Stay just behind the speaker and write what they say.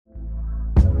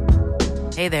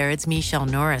Hey there, it's Michelle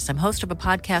Norris. I'm host of a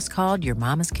podcast called Your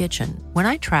Mama's Kitchen. When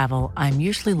I travel, I'm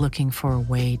usually looking for a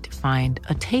way to find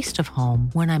a taste of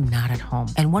home when I'm not at home.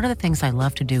 And one of the things I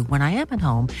love to do when I am at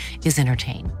home is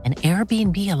entertain. And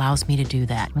Airbnb allows me to do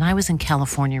that. When I was in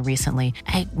California recently,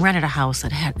 I rented a house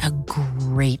that had a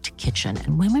great kitchen.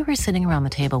 And when we were sitting around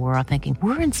the table, we were all thinking,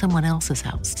 we're in someone else's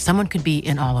house. Someone could be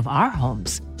in all of our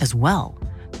homes as well.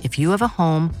 If you have a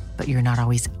home, but you're not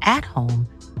always at home,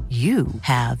 you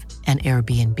have an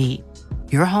Airbnb.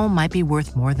 Your home might be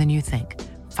worth more than you think.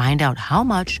 Find out how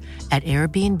much at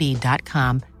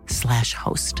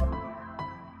airbnb.com/host.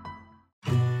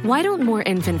 Why don't more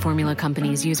infant formula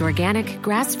companies use organic,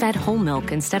 grass-fed whole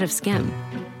milk instead of skim?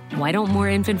 Why don't more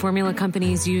infant formula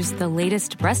companies use the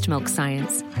latest breast milk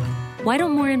science? Why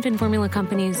don't more infant formula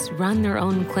companies run their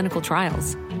own clinical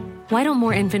trials? Why don't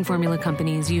more infant formula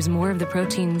companies use more of the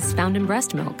proteins found in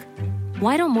breast milk?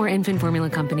 Why don't more infant formula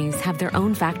companies have their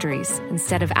own factories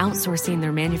instead of outsourcing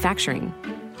their manufacturing?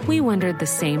 We wondered the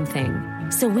same thing.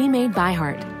 So we made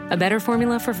ByHeart, a better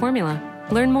formula for formula.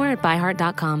 Learn more at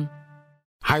byheart.com.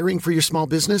 Hiring for your small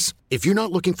business? If you're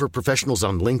not looking for professionals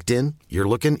on LinkedIn, you're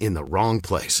looking in the wrong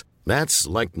place. That's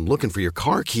like looking for your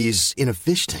car keys in a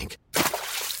fish tank.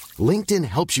 LinkedIn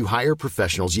helps you hire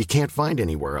professionals you can't find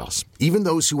anywhere else, even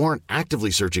those who aren't actively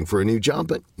searching for a new job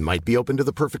but might be open to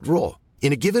the perfect role.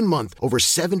 In a given month, over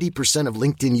 70% of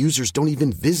LinkedIn users don't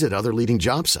even visit other leading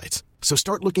job sites. So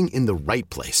start looking in the right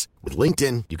place. With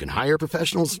LinkedIn, you can hire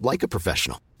professionals like a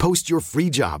professional. Post your free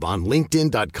job on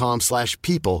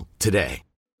linkedin.com/people today.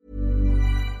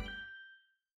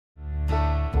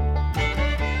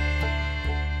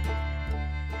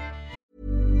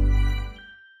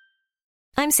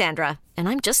 I'm Sandra, and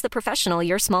I'm just the professional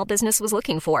your small business was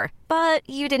looking for. But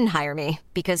you didn't hire me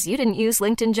because you didn't use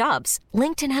LinkedIn Jobs.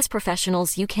 LinkedIn has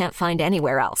professionals you can't find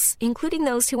anywhere else, including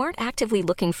those who aren't actively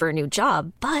looking for a new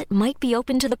job, but might be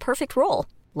open to the perfect role,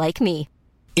 like me.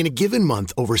 In a given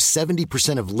month, over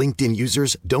 70% of LinkedIn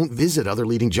users don't visit other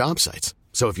leading job sites.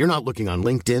 So if you're not looking on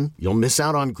LinkedIn, you'll miss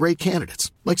out on great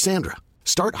candidates like Sandra.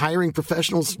 Start hiring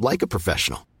professionals like a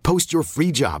professional. Post your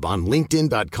free job on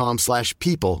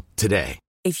linkedin.com/people today.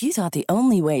 If you thought the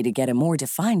only way to get a more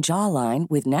defined jawline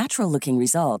with natural-looking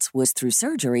results was through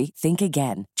surgery, think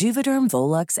again. Juvederm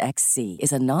Volux XC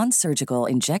is a non-surgical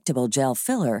injectable gel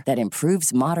filler that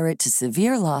improves moderate to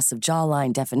severe loss of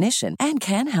jawline definition and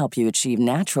can help you achieve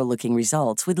natural-looking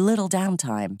results with little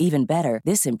downtime. Even better,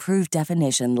 this improved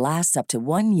definition lasts up to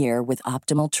 1 year with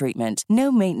optimal treatment.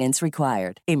 No maintenance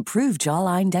required. Improve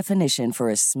jawline definition for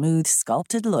a smooth,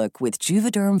 sculpted look with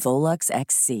Juvederm Volux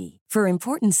XC. For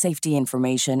important safety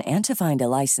information and to find a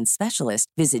licensed specialist,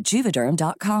 visit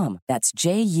Juvederm.com. That's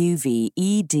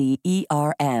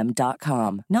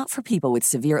JUVEDERM.com. Not for people with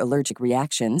severe allergic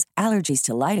reactions, allergies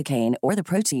to lidocaine, or the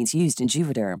proteins used in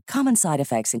Juvederm. Common side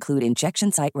effects include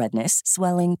injection site redness,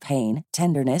 swelling, pain,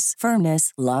 tenderness,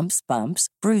 firmness, lumps, bumps,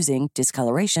 bruising,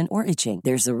 discoloration, or itching.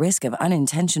 There's a risk of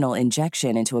unintentional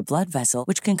injection into a blood vessel,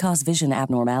 which can cause vision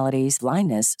abnormalities,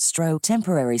 blindness, stroke,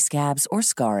 temporary scabs, or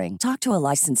scarring. Talk to a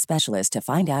licensed specialist to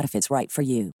find out if it's right for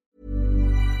you.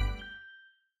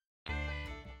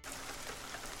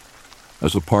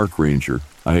 As a park ranger,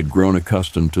 I had grown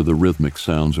accustomed to the rhythmic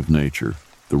sounds of nature,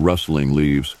 the rustling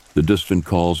leaves, the distant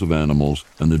calls of animals,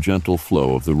 and the gentle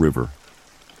flow of the river.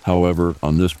 However,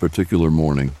 on this particular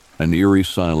morning, an eerie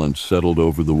silence settled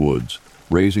over the woods,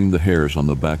 raising the hairs on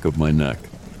the back of my neck.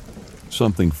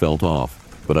 Something felt off,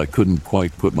 but I couldn't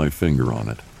quite put my finger on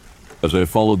it. As I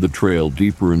followed the trail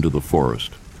deeper into the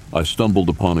forest, I stumbled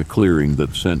upon a clearing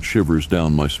that sent shivers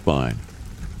down my spine.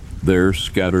 There,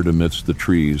 scattered amidst the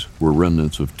trees, were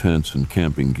remnants of tents and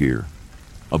camping gear.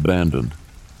 Abandoned.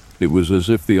 It was as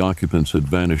if the occupants had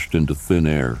vanished into thin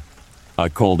air. I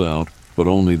called out, but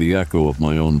only the echo of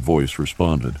my own voice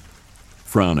responded.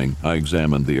 Frowning, I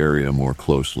examined the area more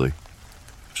closely.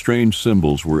 Strange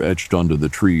symbols were etched onto the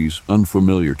trees,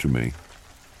 unfamiliar to me.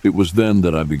 It was then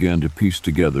that I began to piece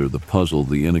together the puzzle,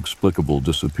 the inexplicable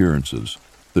disappearances,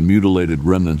 the mutilated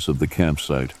remnants of the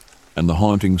campsite, and the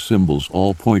haunting symbols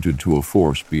all pointed to a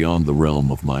force beyond the realm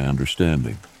of my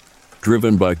understanding.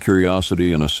 Driven by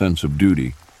curiosity and a sense of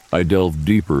duty, I delved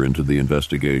deeper into the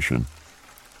investigation.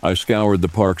 I scoured the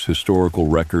park's historical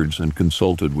records and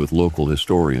consulted with local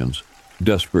historians,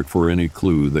 desperate for any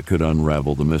clue that could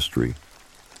unravel the mystery.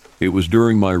 It was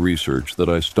during my research that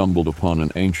I stumbled upon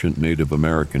an ancient Native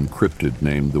American cryptid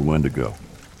named the Wendigo.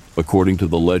 According to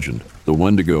the legend, the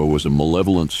Wendigo was a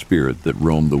malevolent spirit that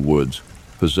roamed the woods,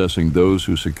 possessing those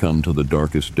who succumbed to the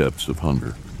darkest depths of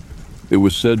hunger. It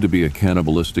was said to be a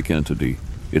cannibalistic entity,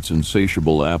 its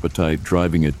insatiable appetite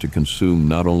driving it to consume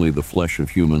not only the flesh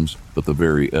of humans, but the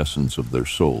very essence of their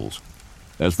souls.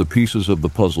 As the pieces of the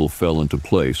puzzle fell into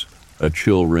place, a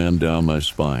chill ran down my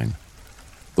spine.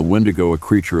 The Wendigo, a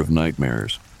creature of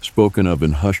nightmares, spoken of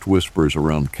in hushed whispers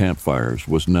around campfires,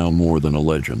 was now more than a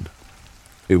legend.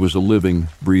 It was a living,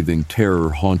 breathing terror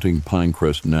haunting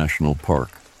Pinecrest National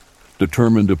Park.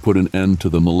 Determined to put an end to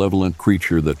the malevolent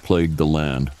creature that plagued the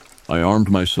land, I armed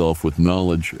myself with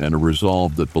knowledge and a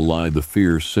resolve that belied the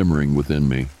fear simmering within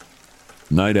me.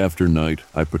 Night after night,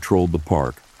 I patrolled the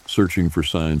park, searching for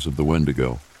signs of the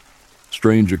Wendigo.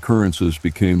 Strange occurrences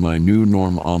became my new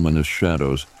norm: ominous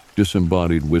shadows,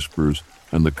 disembodied whispers,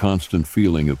 and the constant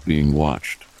feeling of being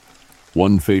watched.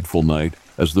 One fateful night,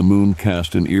 as the moon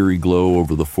cast an eerie glow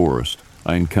over the forest,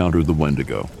 I encountered the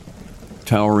Wendigo.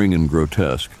 Towering and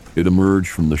grotesque, it emerged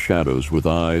from the shadows with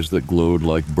eyes that glowed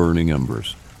like burning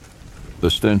embers. The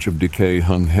stench of decay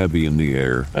hung heavy in the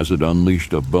air as it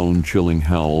unleashed a bone-chilling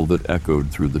howl that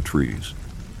echoed through the trees.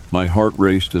 My heart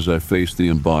raced as I faced the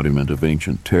embodiment of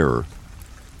ancient terror.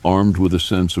 Armed with a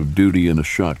sense of duty and a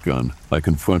shotgun, I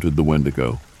confronted the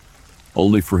Wendigo,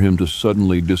 only for him to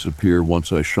suddenly disappear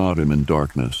once I shot him in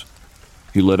darkness.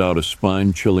 He let out a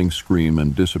spine-chilling scream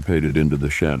and dissipated into the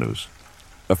shadows.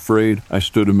 Afraid, I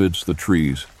stood amidst the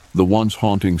trees. The once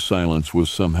haunting silence was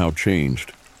somehow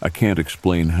changed. I can't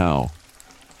explain how.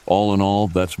 All in all,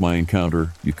 that's my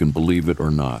encounter. You can believe it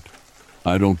or not.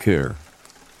 I don't care.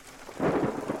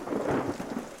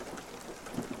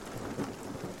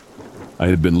 I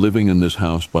had been living in this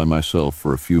house by myself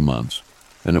for a few months,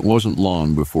 and it wasn't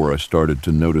long before I started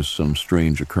to notice some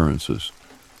strange occurrences.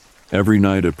 Every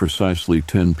night at precisely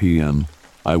 10 p.m.,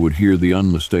 I would hear the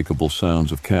unmistakable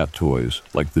sounds of cat toys,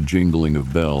 like the jingling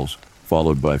of bells,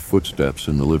 followed by footsteps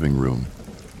in the living room.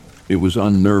 It was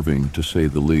unnerving, to say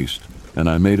the least, and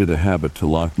I made it a habit to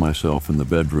lock myself in the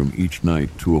bedroom each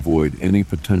night to avoid any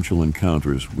potential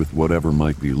encounters with whatever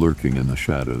might be lurking in the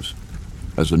shadows.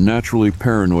 As a naturally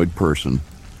paranoid person,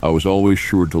 I was always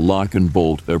sure to lock and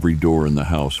bolt every door in the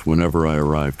house whenever I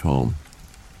arrived home.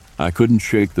 I couldn't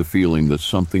shake the feeling that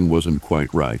something wasn't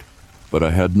quite right, but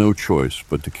I had no choice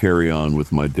but to carry on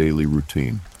with my daily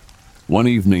routine. One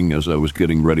evening, as I was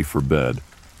getting ready for bed,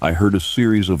 I heard a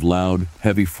series of loud,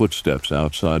 heavy footsteps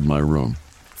outside my room,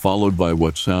 followed by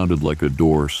what sounded like a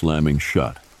door slamming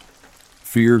shut.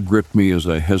 Fear gripped me as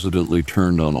I hesitantly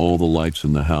turned on all the lights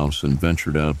in the house and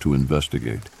ventured out to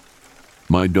investigate.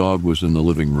 My dog was in the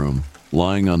living room,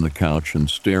 lying on the couch and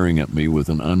staring at me with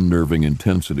an unnerving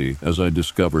intensity as I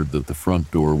discovered that the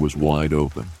front door was wide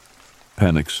open.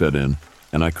 Panic set in,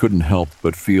 and I couldn't help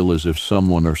but feel as if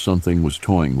someone or something was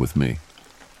toying with me.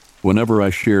 Whenever I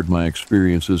shared my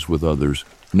experiences with others,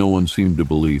 no one seemed to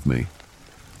believe me.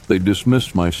 They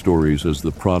dismissed my stories as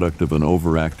the product of an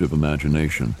overactive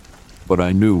imagination, but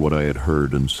I knew what I had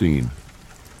heard and seen.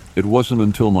 It wasn't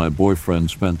until my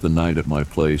boyfriend spent the night at my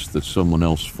place that someone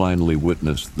else finally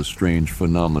witnessed the strange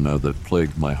phenomena that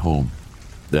plagued my home.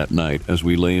 That night, as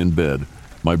we lay in bed,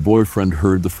 my boyfriend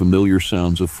heard the familiar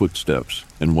sounds of footsteps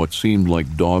and what seemed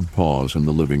like dog paws in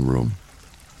the living room.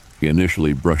 He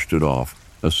initially brushed it off,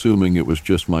 assuming it was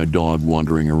just my dog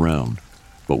wandering around,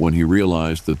 but when he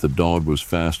realized that the dog was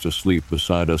fast asleep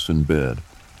beside us in bed,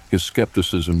 his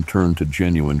skepticism turned to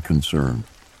genuine concern.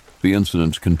 The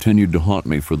incidents continued to haunt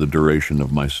me for the duration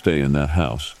of my stay in that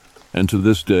house, and to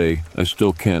this day, I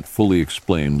still can't fully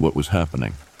explain what was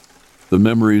happening. The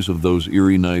memories of those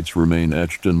eerie nights remain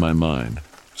etched in my mind,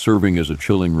 serving as a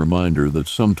chilling reminder that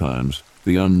sometimes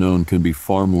the unknown can be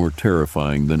far more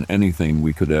terrifying than anything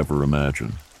we could ever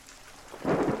imagine.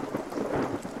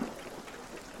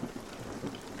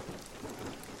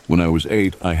 When I was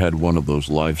 8, I had one of those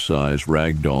life-size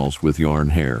rag dolls with yarn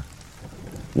hair.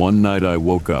 One night I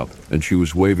woke up and she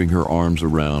was waving her arms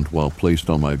around while placed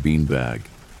on my beanbag.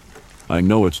 I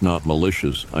know it's not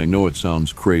malicious, I know it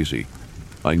sounds crazy,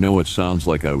 I know it sounds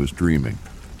like I was dreaming,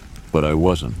 but I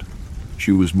wasn't.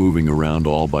 She was moving around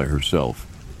all by herself.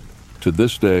 To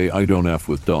this day, I don't F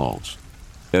with dolls.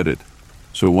 Edit.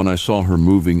 So when I saw her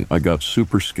moving, I got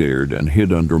super scared and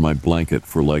hid under my blanket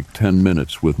for like 10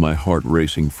 minutes with my heart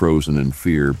racing, frozen in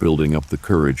fear, building up the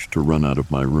courage to run out of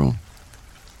my room.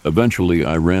 Eventually,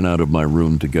 I ran out of my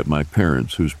room to get my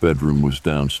parents, whose bedroom was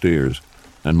downstairs,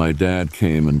 and my dad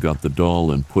came and got the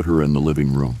doll and put her in the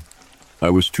living room.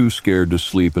 I was too scared to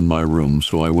sleep in my room,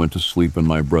 so I went to sleep in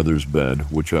my brother's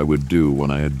bed, which I would do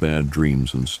when I had bad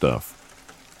dreams and stuff.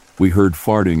 We heard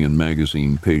farting and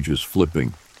magazine pages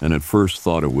flipping, and at first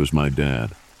thought it was my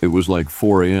dad. It was like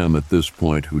 4 a.m. at this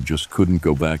point, who just couldn't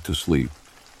go back to sleep.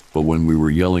 But when we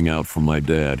were yelling out for my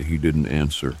dad, he didn't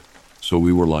answer. so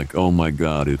we were like, oh my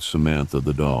God, it's Samantha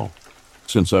the doll.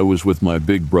 Since I was with my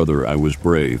big brother, I was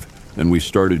brave, and we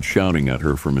started shouting at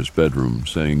her from his bedroom,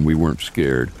 saying we weren't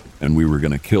scared, and we were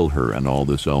going to kill her and all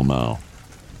this Elmau.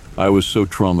 I was so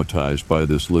traumatized by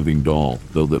this living doll,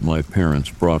 though, that my parents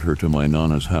brought her to my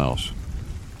Nana's house.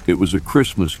 It was a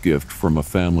Christmas gift from a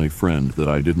family friend that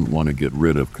I didn't want to get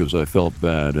rid of because I felt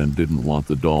bad and didn't want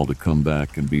the doll to come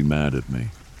back and be mad at me.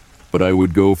 But I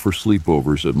would go for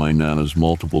sleepovers at my Nana's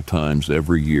multiple times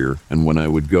every year, and when I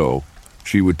would go,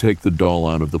 she would take the doll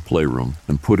out of the playroom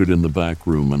and put it in the back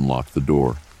room and lock the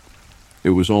door.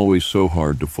 It was always so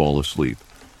hard to fall asleep,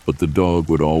 but the dog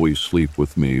would always sleep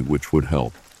with me, which would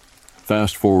help.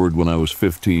 Fast forward when I was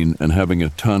 15 and having a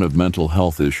ton of mental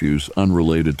health issues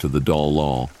unrelated to the doll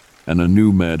law, and a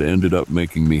new med ended up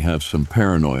making me have some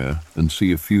paranoia and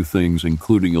see a few things,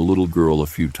 including a little girl a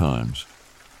few times.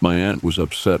 My aunt was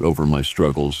upset over my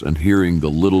struggles, and hearing the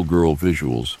little girl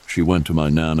visuals, she went to my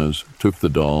Nana's, took the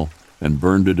doll, and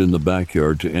burned it in the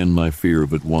backyard to end my fear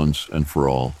of it once and for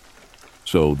all.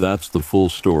 So that's the full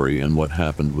story and what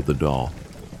happened with the doll.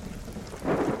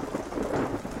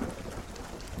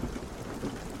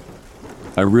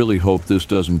 I really hope this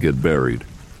doesn't get buried.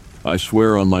 I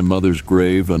swear on my mother's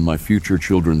grave and my future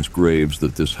children's graves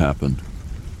that this happened.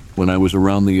 When I was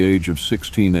around the age of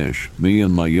 16-ish, me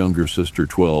and my younger sister,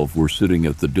 12, were sitting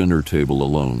at the dinner table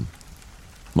alone.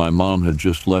 My mom had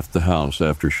just left the house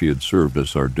after she had served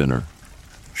us our dinner.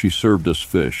 She served us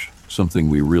fish, something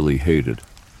we really hated.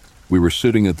 We were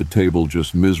sitting at the table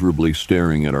just miserably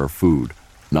staring at our food,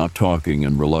 not talking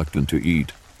and reluctant to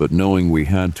eat, but knowing we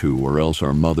had to or else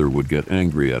our mother would get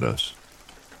angry at us.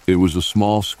 It was a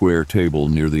small square table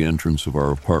near the entrance of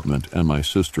our apartment, and my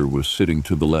sister was sitting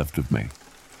to the left of me.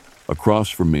 Across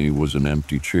from me was an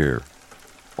empty chair.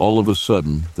 All of a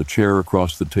sudden, the chair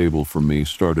across the table from me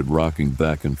started rocking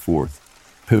back and forth,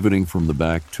 pivoting from the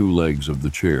back two legs of the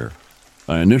chair.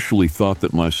 I initially thought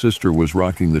that my sister was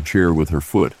rocking the chair with her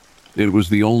foot. It was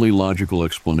the only logical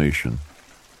explanation.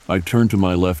 I turned to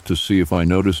my left to see if I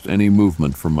noticed any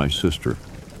movement from my sister.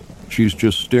 She's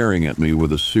just staring at me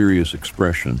with a serious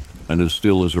expression and as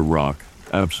still as a rock,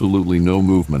 absolutely no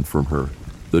movement from her.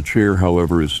 The chair,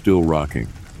 however, is still rocking.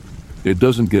 It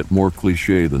doesn't get more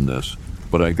cliché than this,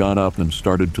 but I got up and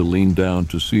started to lean down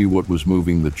to see what was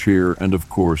moving the chair, and of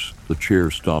course, the chair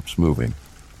stops moving.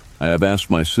 I have asked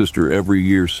my sister every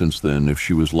year since then if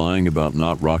she was lying about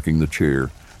not rocking the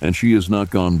chair, and she has not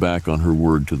gone back on her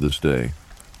word to this day.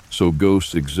 So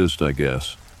ghosts exist, I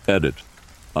guess. Edit.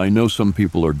 I know some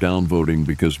people are downvoting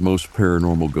because most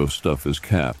paranormal ghost stuff is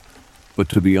cap, but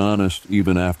to be honest,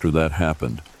 even after that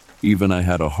happened, even I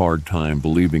had a hard time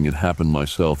believing it happened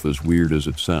myself, as weird as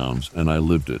it sounds, and I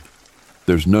lived it.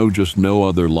 There's just no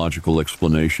other logical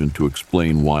explanation to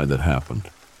explain why that happened.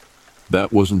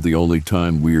 That wasn't the only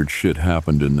time weird shit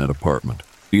happened in that apartment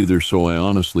either, so I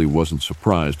honestly wasn't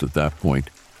surprised at that point.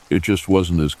 It just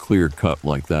wasn't as clear-cut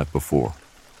like that before.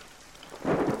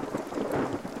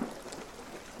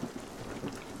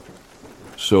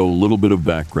 So, a little bit of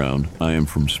background. I am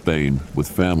from Spain, with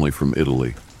family from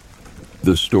Italy.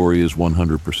 This story is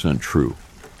 100% true.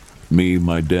 Me,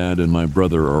 my dad, and my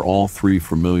brother are all three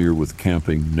familiar with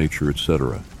camping, nature,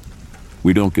 etc.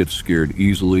 We don't get scared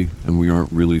easily, and we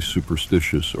aren't really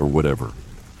superstitious or whatever.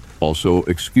 Also,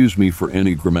 excuse me for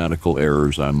any grammatical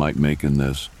errors I might make in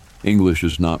this. English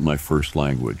is not my first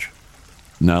language.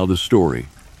 Now the story.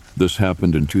 This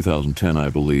happened in 2010, I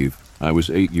believe. I was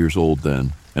 8 years old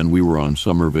then, and we were on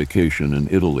summer vacation in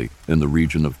Italy, in the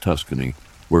region of Tuscany,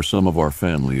 where some of our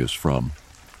family is from.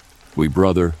 We,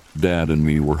 brother, dad, and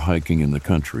me were hiking in the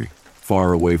country,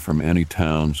 far away from any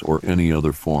towns or any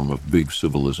other form of big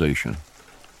civilization.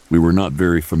 We were not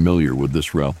very familiar with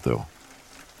this route, though.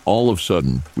 All of a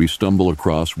sudden, we stumble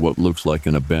across what looks like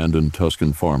an abandoned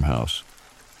Tuscan farmhouse.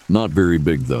 Not very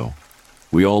big, though.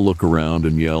 We all look around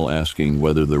and yell, asking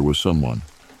whether there was someone.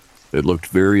 It looked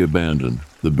very abandoned.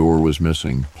 The door was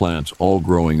missing, plants all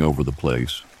growing over the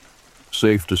place.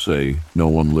 Safe to say, no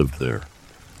one lived there.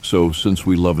 So, since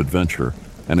we love adventure,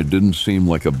 and it didn't seem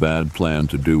like a bad plan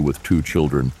to do with 2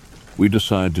 children, we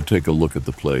decide to take a look at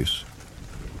the place.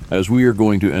 As we are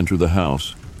going to enter the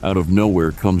house, out of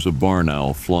nowhere comes a barn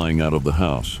owl flying out of the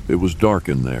house. It was dark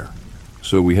in there.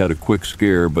 So we had a quick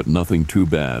scare, but nothing too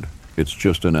bad. It's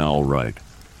just an owl, right?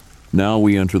 Now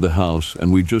we enter the house,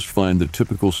 and we just find the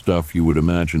typical stuff you would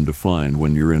imagine to find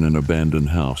when you're in an abandoned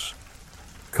house.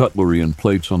 Cutlery and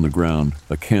plates on the ground,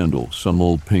 a candle, some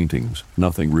old paintings,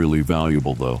 nothing really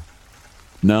valuable though.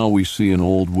 Now we see an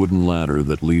old wooden ladder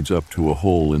that leads up to a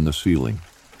hole in the ceiling.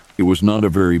 It was not a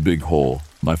very big hole.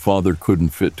 My father couldn't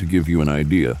fit to give you an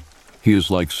idea. He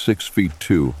is like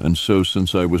 6'2", and so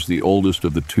since I was the oldest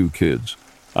of the two kids,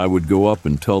 I would go up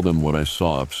and tell them what I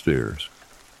saw upstairs.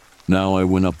 Now I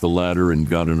went up the ladder and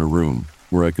got in a room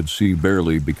where I could see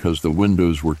barely because the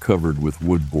windows were covered with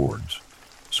wood boards,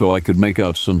 so I could make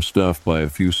out some stuff by a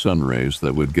few sun rays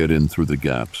that would get in through the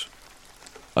gaps.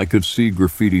 I could see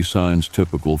graffiti signs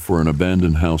typical for an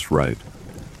abandoned house right.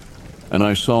 And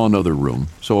I saw another room,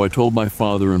 so I told my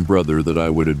father and brother that I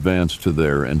would advance to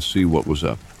there and see what was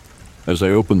up. As I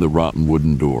opened the rotten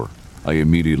wooden door, I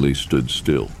immediately stood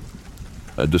still.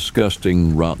 A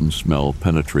disgusting, rotten smell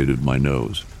penetrated my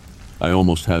nose. I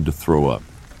almost had to throw up.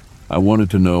 I wanted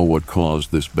to know what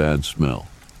caused this bad smell.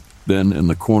 Then, in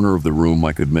the corner of the room,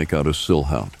 I could make out a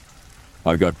silhouette.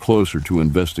 I got closer to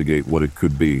investigate what it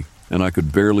could be, and I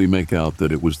could barely make out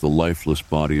that it was the lifeless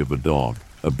body of a dog,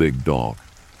 a big dog.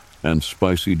 And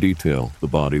spicy detail, the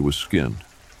body was skinned.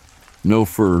 No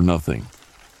fur, nothing.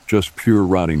 Just pure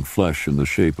rotting flesh in the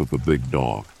shape of a big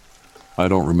dog. I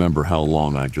don't remember how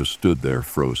long I just stood there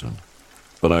frozen.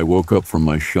 But I woke up from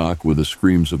my shock with the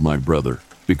screams of my brother,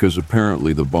 because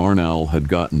apparently the barn owl had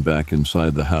gotten back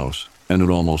inside the house, and it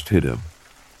almost hit him.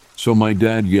 So my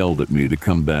dad yelled at me to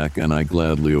come back, and I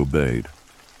gladly obeyed.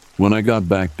 When I got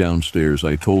back downstairs,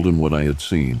 I told him what I had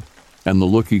seen, and the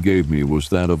look he gave me was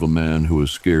that of a man who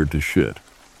is scared to shit,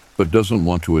 but doesn't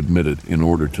want to admit it in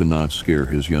order to not scare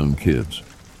his young kids.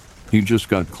 He just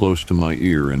got close to my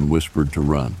ear and whispered to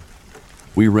run.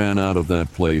 We ran out of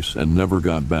that place and never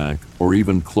got back or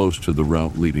even close to the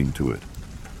route leading to it.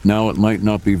 Now, it might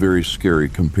not be very scary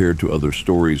compared to other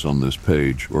stories on this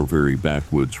page or very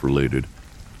backwoods related,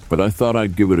 but I thought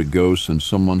I'd give it a go since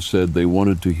someone said they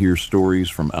wanted to hear stories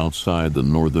from outside the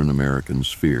Northern American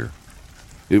sphere.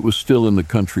 It was still in the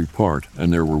country part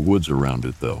and there were woods around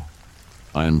it though.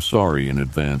 I am sorry in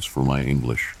advance for my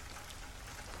English.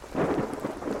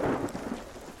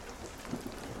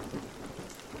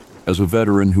 As a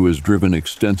veteran who has driven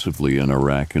extensively in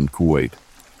Iraq and Kuwait,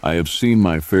 I have seen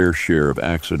my fair share of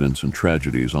accidents and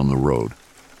tragedies on the road.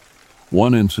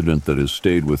 One incident that has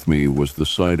stayed with me was the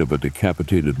sight of a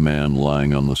decapitated man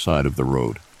lying on the side of the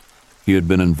road. He had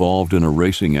been involved in a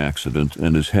racing accident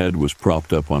and his head was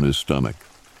propped up on his stomach.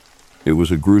 It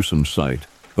was a gruesome sight,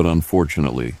 but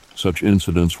unfortunately, such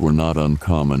incidents were not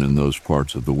uncommon in those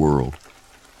parts of the world.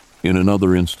 In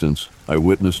another instance, I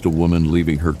witnessed a woman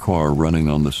leaving her car running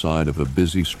on the side of a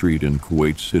busy street in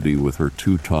Kuwait City with her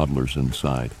 2 toddlers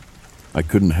inside. I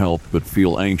couldn't help but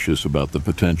feel anxious about the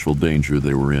potential danger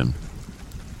they were in.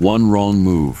 One wrong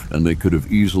move, and they could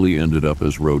have easily ended up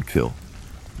as roadkill.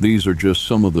 These are just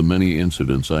some of the many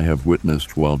incidents I have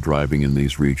witnessed while driving in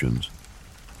these regions.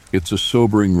 It's a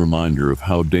sobering reminder of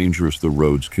how dangerous the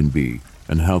roads can be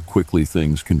and how quickly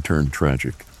things can turn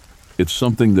tragic. It's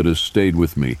something that has stayed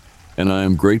with me, and I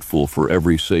am grateful for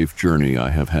every safe journey I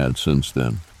have had since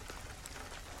then.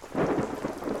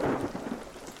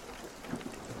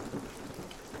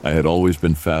 I had always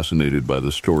been fascinated by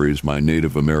the stories my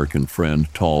Native American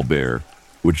friend, Tall Bear,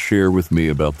 would share with me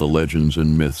about the legends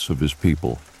and myths of his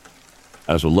people.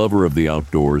 As a lover of the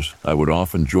outdoors, I would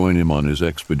often join him on his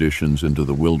expeditions into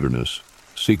the wilderness,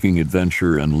 seeking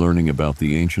adventure and learning about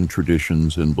the ancient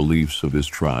traditions and beliefs of his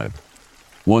tribe.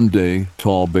 One day,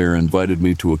 Tall Bear invited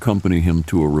me to accompany him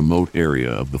to a remote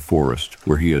area of the forest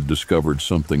where he had discovered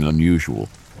something unusual.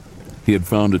 He had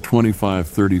found a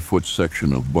 25-30-foot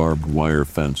section of barbed wire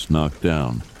fence knocked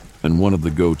down, and one of the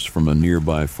goats from a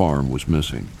nearby farm was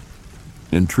missing.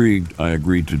 Intrigued, I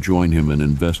agreed to join him in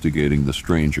investigating the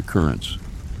strange occurrence.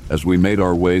 As we made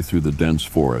our way through the dense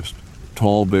forest,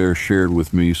 Tall Bear shared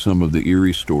with me some of the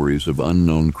eerie stories of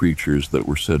unknown creatures that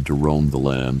were said to roam the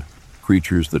land,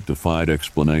 creatures that defied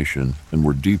explanation and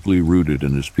were deeply rooted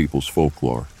in his people's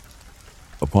folklore.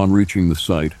 Upon reaching the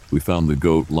site, we found the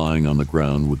goat lying on the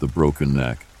ground with a broken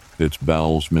neck, its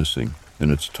bowels missing,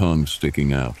 and its tongue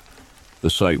sticking out. The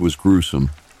sight was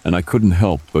gruesome, and I couldn't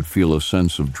help but feel a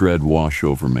sense of dread wash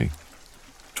over me.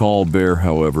 Tall Bear,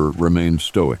 however, remained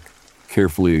stoic,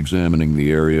 carefully examining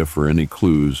the area for any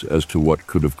clues as to what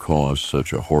could have caused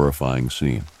such a horrifying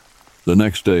scene. The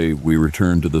next day, we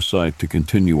returned to the site to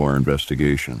continue our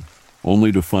investigation,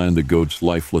 only to find the goat's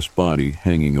lifeless body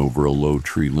hanging over a low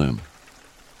tree limb.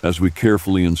 As we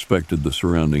carefully inspected the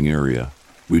surrounding area,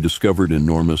 we discovered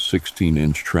enormous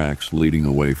 16-inch tracks leading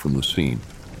away from the scene.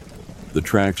 The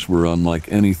tracks were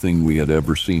unlike anything we had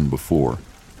ever seen before,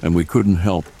 and we couldn't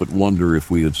help but wonder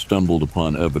if we had stumbled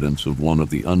upon evidence of one of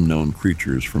the unknown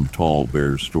creatures from Tall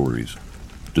Bear's stories.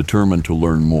 Determined to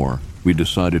learn more, we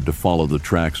decided to follow the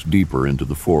tracks deeper into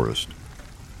the forest.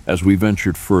 As we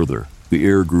ventured further, the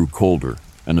air grew colder,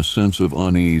 and a sense of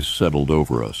unease settled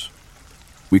over us.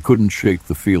 We couldn't shake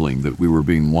the feeling that we were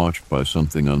being watched by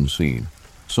something unseen,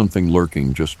 something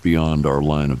lurking just beyond our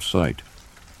line of sight.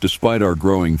 Despite our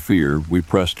growing fear, we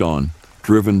pressed on,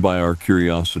 driven by our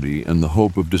curiosity and the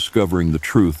hope of discovering the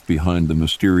truth behind the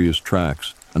mysterious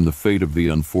tracks and the fate of the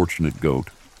unfortunate goat.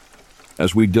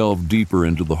 As we delved deeper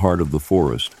into the heart of the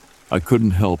forest, I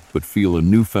couldn't help but feel a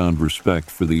newfound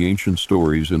respect for the ancient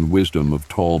stories and wisdom of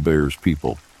Tall Bear's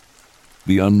people.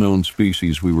 The unknown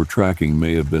species we were tracking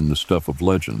may have been the stuff of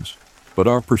legends, but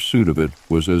our pursuit of it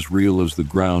was as real as the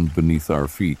ground beneath our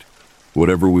feet.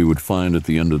 Whatever we would find at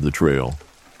the end of the trail,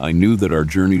 I knew that our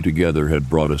journey together had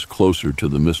brought us closer to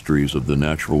the mysteries of the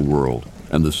natural world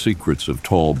and the secrets of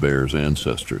Tall Bear's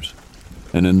ancestors.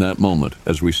 And in that moment,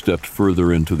 as we stepped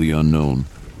further into the unknown,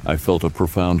 I felt a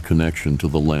profound connection to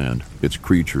the land, its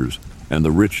creatures, and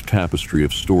the rich tapestry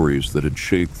of stories that had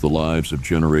shaped the lives of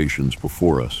generations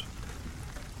before us.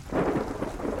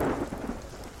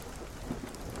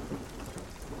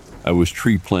 I was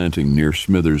tree planting near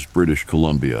Smithers, British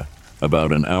Columbia,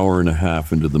 about an hour and a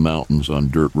half into the mountains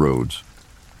on dirt roads.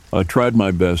 I tried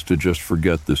my best to just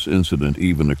forget this incident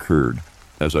even occurred,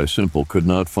 as I simply could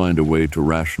not find a way to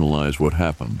rationalize what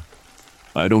happened.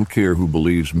 I don't care who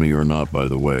believes me or not, by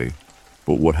the way,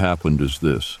 but what happened is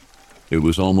this. It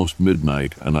was almost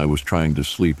midnight and I was trying to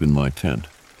sleep in my tent.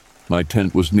 My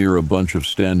tent was near a bunch of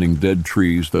standing dead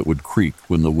trees that would creak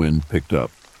when the wind picked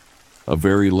up. A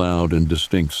very loud and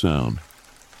distinct sound.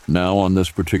 Now, on this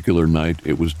particular night,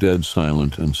 it was dead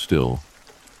silent and still.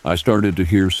 I started to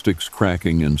hear sticks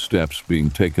cracking and steps being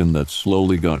taken that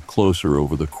slowly got closer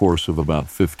over the course of about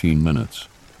 15 minutes.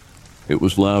 It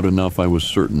was loud enough I was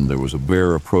certain there was a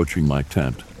bear approaching my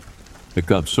tent. It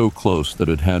got so close that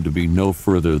it had to be no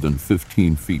further than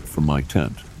 15 feet from my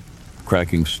tent,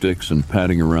 cracking sticks and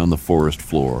padding around the forest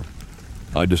floor.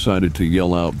 I decided to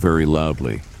yell out very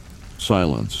loudly,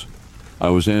 "Silence!" I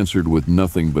was answered with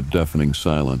nothing but deafening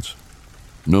silence.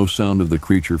 No sound of the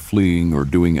creature fleeing or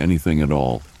doing anything at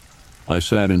all. I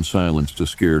sat in silence, too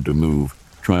scared to move,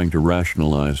 trying to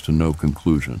rationalize to no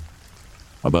conclusion.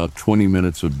 About 20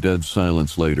 minutes of dead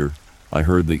silence later, I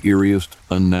heard the eeriest,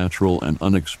 unnatural, and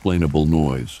unexplainable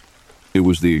noise. It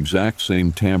was the exact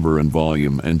same timbre and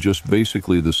volume and just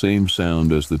basically the same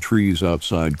sound as the trees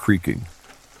outside creaking.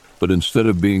 But instead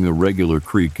of being a regular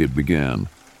creak, it began,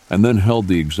 and then held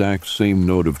the exact same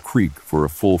note of creak for a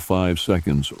full 5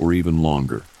 seconds or even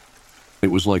longer.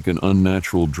 It was like an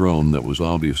unnatural drone that was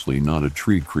obviously not a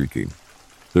tree creaking.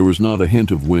 There was not a hint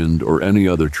of wind or any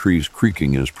other trees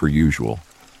creaking as per usual.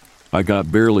 I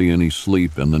got barely any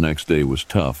sleep and the next day was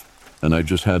tough, and I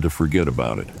just had to forget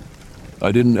about it.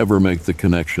 I didn't ever make the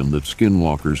connection that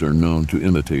skinwalkers are known to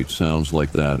imitate sounds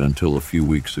like that until a few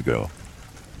weeks ago.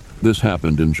 This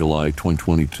happened in July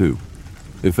 2022.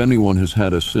 If anyone has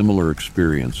had a similar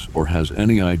experience or has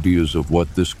any ideas of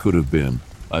what this could have been,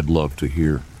 I'd love to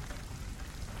hear.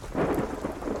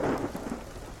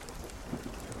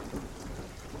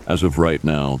 As of right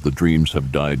now, the dreams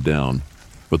have died down,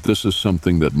 but this is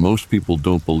something that most people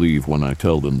don't believe when I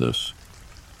tell them this.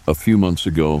 A few months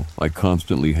ago, I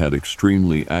constantly had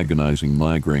extremely agonizing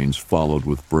migraines followed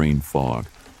with brain fog.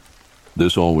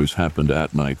 This always happened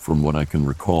at night from what I can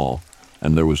recall,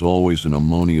 and there was always an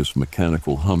ominous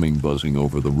mechanical humming buzzing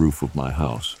over the roof of my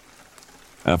house.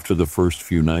 After the first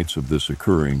few nights of this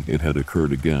occurring, it had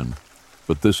occurred again,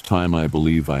 but this time I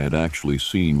believe I had actually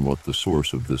seen what the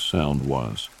source of this sound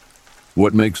was.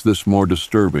 What makes this more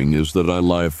disturbing is that I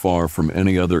lie far from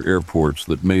any other airports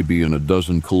that may be in a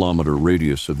 12-kilometer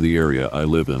radius of the area I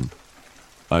live in.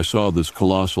 I saw this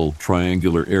colossal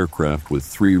triangular aircraft with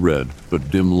 3 red but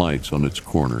dim lights on its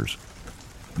corners.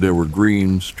 There were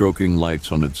green, stroking lights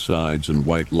on its sides and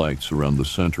white lights around the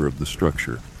center of the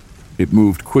structure. It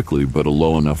moved quickly but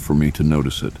low enough for me to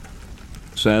notice it.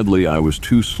 Sadly, I was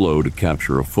too slow to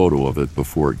capture a photo of it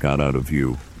before it got out of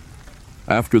view.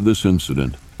 After this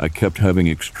incident, I kept having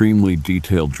extremely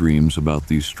detailed dreams about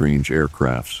these strange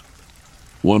aircrafts.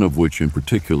 One of which in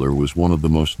particular was one of the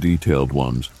most detailed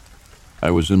ones.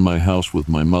 I was in my house with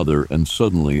my mother and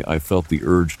suddenly I felt the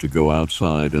urge to go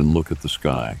outside and look at the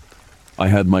sky. I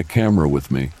had my camera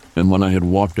with me, and when I had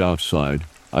walked outside,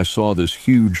 I saw this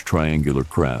huge triangular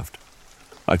craft.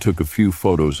 I took a few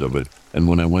photos of it, and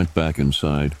when I went back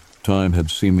inside, time had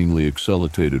seemingly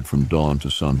accelerated from dawn to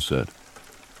sunset.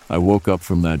 I woke up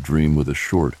from that dream with a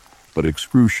short, but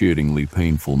excruciatingly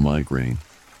painful migraine.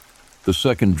 The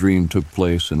second dream took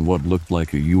place in what looked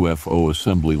like a UFO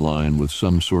assembly line with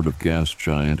some sort of gas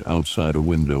giant outside a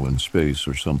window in space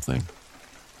or something.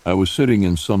 I was sitting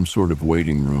in some sort of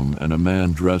waiting room and a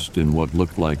man dressed in what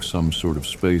looked like some sort of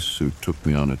space suit took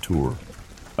me on a tour.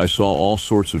 I saw all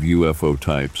sorts of UFO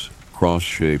types,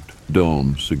 cross-shaped,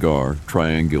 dome, cigar,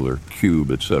 triangular, cube,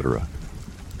 etc.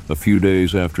 A few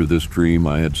days after this dream,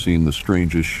 I had seen the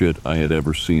strangest shit I had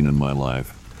ever seen in my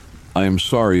life. I am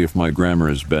sorry if my grammar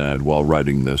is bad while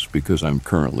writing this because I'm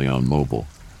currently on mobile.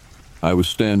 I was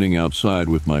standing outside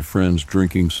with my friends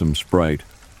drinking some Sprite,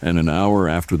 and an hour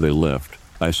after they left,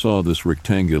 I saw this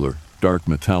rectangular, dark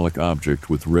metallic object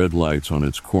with red lights on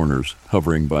its corners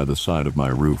hovering by the side of my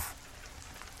roof.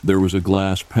 There was a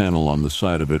glass panel on the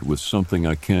side of it with something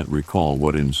I can't recall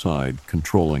what inside,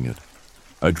 controlling it.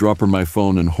 I dropped my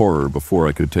phone in horror before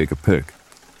I could take a pic,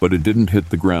 but it didn't hit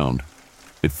the ground.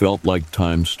 It felt like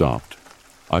time stopped.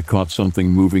 I caught something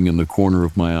moving in the corner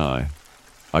of my eye.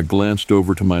 I glanced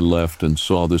over to my left and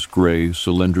saw this gray,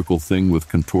 cylindrical thing with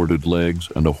contorted legs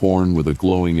and a horn with a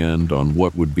glowing end on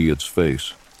what would be its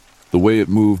face. The way it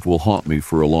moved will haunt me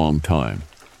for a long time.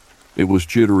 It was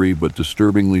jittery but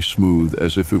disturbingly smooth,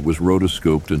 as if it was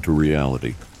rotoscoped into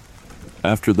reality.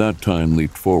 After that, time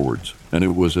leaped forwards, and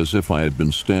it was as if I had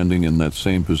been standing in that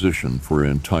same position for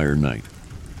an entire night.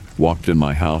 Walked in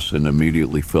my house and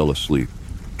immediately fell asleep.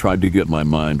 Tried to get my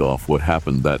mind off what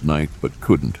happened that night, but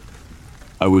couldn't.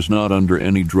 I was not under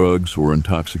any drugs or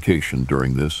intoxication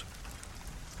during this.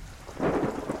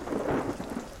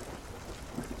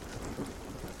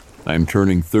 I am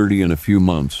turning 30 in a few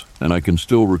months, and I can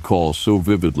still recall so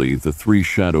vividly the 3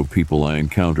 shadow people I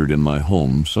encountered in my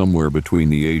home somewhere between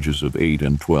the ages of 8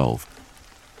 and 12.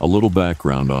 A little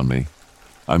background on me.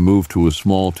 I moved to a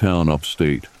small town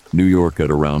upstate, New York, at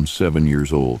around 7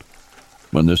 years old.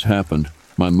 When this happened,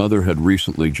 my mother had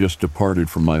recently just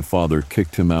departed from my father,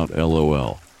 kicked him out,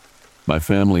 LOL. My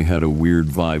family had a weird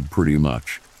vibe pretty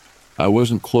much. I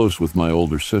wasn't close with my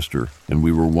older sister, and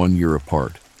we were 1 year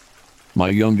apart. My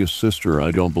youngest sister,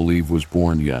 I don't believe, was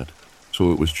born yet,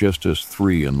 so it was just us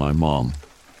 3 and my mom.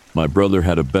 My brother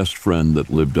had a best friend that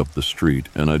lived up the street,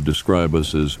 and I'd describe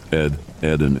us as Ed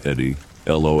and Eddie,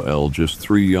 LOL, just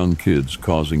 3 young kids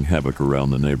causing havoc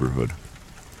around the neighborhood.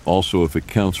 Also, if it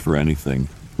counts for anything,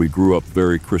 we grew up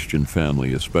very Christian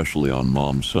family, especially on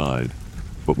mom's side.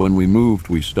 But when we moved,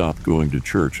 we stopped going to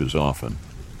church as often.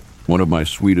 One of my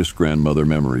sweetest grandmother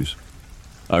memories.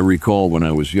 I recall when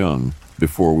I was young,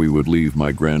 before we would leave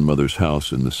my grandmother's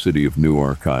house in the city of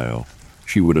Newark, Ohio,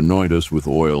 she would anoint us with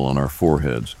oil on our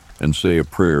foreheads and say a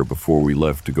prayer before we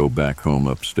left to go back home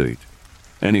upstate.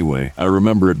 Anyway, I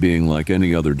remember it being like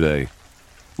any other day.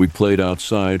 We played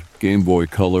outside, Game Boy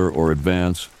Color or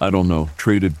Advance, I don't know,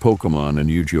 traded Pokemon and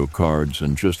Yu-Gi-Oh cards,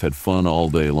 and just had fun all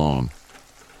day long.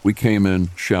 We came in,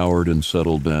 showered, and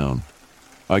settled down.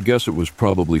 I guess it was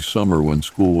probably summer when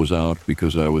school was out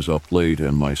because I was up late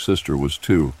and my sister was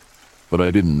too. But I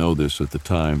didn't know this at the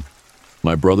time.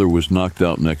 My brother was knocked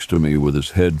out next to me with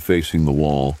his head facing the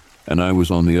wall, and I was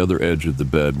on the other edge of the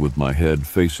bed with my head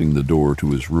facing the door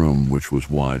to his room, which was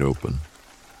wide open.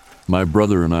 My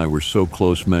brother and I were so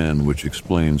close, man, which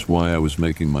explains why I was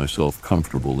making myself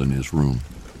comfortable in his room.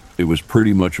 It was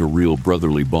pretty much a real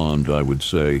brotherly bond, I would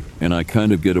say, and I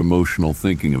kind of get emotional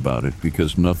thinking about it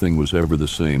because nothing was ever the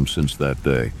same since that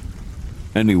day.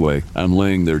 Anyway, I'm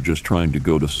laying there just trying to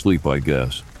go to sleep, I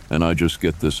guess, and I just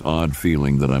get this odd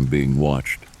feeling that I'm being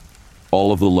watched.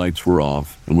 All of the lights were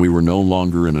off, and we were no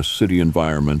longer in a city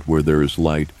environment where there is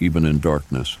light even in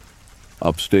darkness.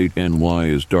 Upstate NY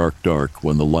is dark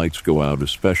when the lights go out,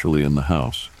 especially in the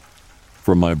house.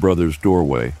 From my brother's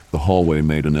doorway, the hallway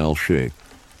made an L shape.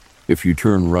 If you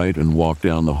turn right and walk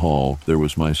down the hall, there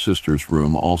was my sister's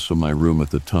room, also my room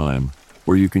at the time,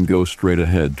 where you can go straight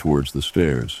ahead towards the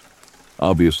stairs.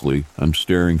 Obviously, I'm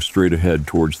staring straight ahead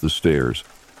towards the stairs.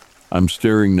 I'm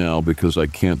staring now because I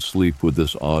can't sleep with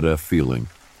this odd feeling.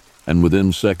 And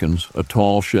within seconds, a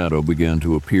tall shadow began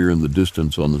to appear in the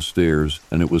distance on the stairs,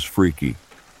 and it was freaky.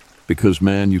 Because,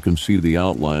 man, you can see the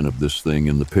outline of this thing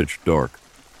in the pitch dark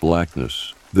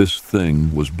blackness. This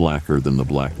thing was blacker than the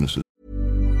blackness.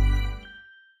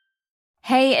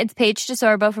 Hey, it's Paige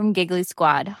DeSorbo from Giggly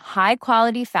Squad. High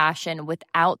quality fashion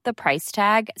without the price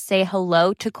tag. Say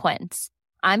hello to Quince.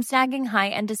 I'm snagging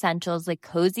high-end essentials like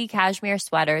cozy cashmere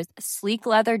sweaters, sleek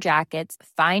leather jackets,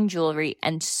 fine jewelry,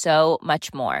 and so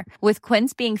much more. With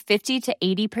Quince being 50 to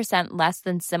 80% less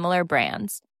than similar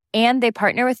brands. And they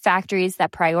partner with factories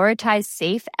that prioritize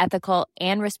safe, ethical,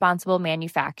 and responsible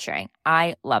manufacturing.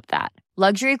 I love that.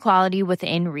 Luxury quality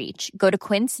within reach. Go to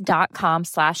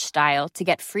quince.com/style to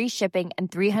get free shipping and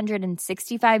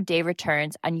 365-day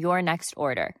returns on your next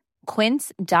order.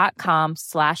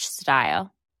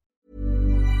 Quince.com/style.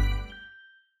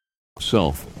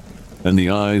 Self, and the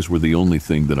eyes were the only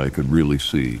thing that I could really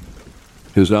see.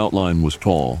 His outline was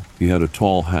tall, he had a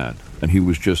tall hat, and he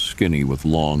was just skinny with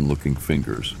long-looking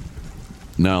fingers.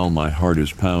 Now my heart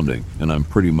is pounding, and I'm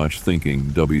pretty much thinking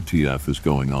WTF is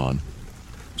going on.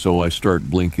 So I start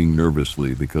blinking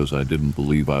nervously because I didn't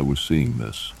believe I was seeing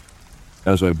this.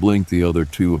 As I blinked, the other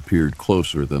two appeared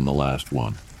closer than the last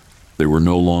one. They were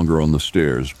no longer on the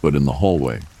stairs, but in the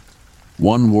hallway.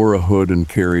 One wore a hood and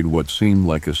carried what seemed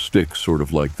like a stick, sort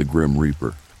of like the Grim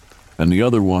Reaper. And the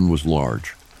other one was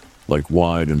large, like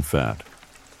wide and fat.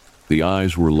 The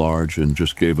eyes were large and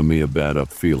just gave me a bad-up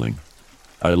feeling.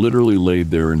 I literally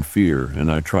laid there in fear,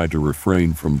 and I tried to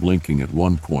refrain from blinking at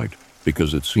one point,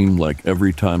 because it seemed like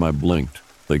every time I blinked,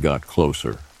 they got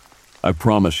closer. I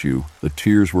promise you, the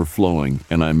tears were flowing,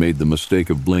 and I made the mistake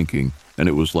of blinking, and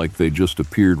it was like they just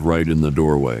appeared right in the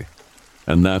doorway.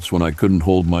 And that's when I couldn't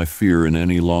hold my fear in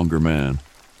any longer, man.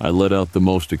 I let out the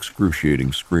most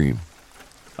excruciating scream.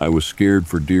 I was scared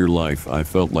for dear life. I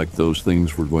felt like those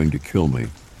things were going to kill me.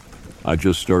 I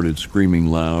just started screaming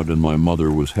loud, and my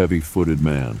mother was heavy-footed,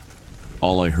 man.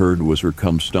 All I heard was her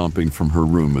come stomping from her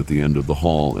room at the end of the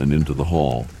hall and into the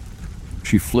hall.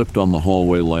 She flipped on the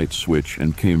hallway light switch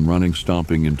and came running,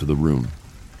 stomping into the room.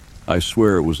 I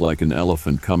swear it was like an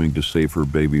elephant coming to save her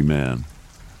baby, man.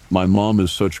 My mom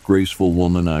is such a graceful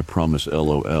woman, I promise,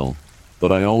 LOL.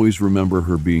 But I always remember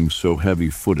her being so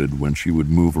heavy-footed when she would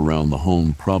move around the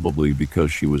home, probably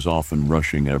because she was often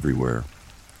rushing everywhere.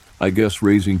 I guess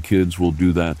raising kids will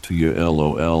do that to you,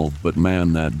 LOL, but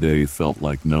man, that day felt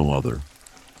like no other.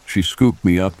 She scooped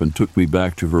me up and took me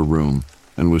back to her room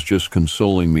and was just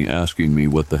consoling me, asking me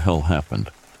what the hell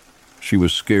happened. She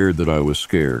was scared that I was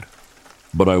scared,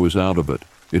 but I was out of it.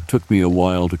 It took me a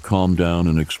while to calm down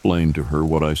and explain to her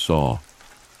what I saw.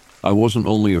 I wasn't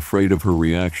only afraid of her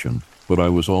reaction, but I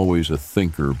was always a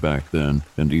thinker back then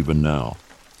and even now.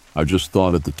 I just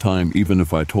thought at the time, even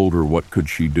if I told her, what could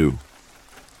she do?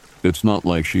 It's not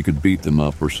like she could beat them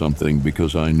up or something,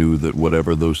 because I knew that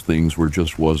whatever those things were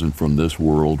just wasn't from this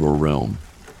world or realm.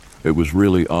 It was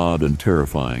really odd and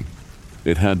terrifying.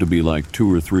 It had to be like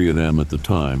 2 or 3 of them at the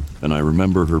time, and I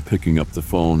remember her picking up the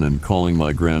phone and calling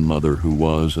my grandmother, who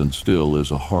was and still is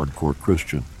a hardcore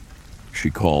Christian. She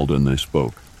called and they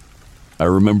spoke. I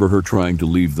remember her trying to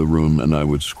leave the room, and I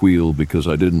would squeal because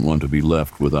I didn't want to be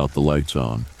left without the lights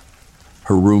on.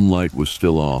 Her room light was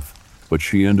still off, but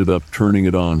she ended up turning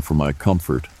it on for my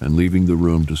comfort and leaving the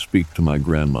room to speak to my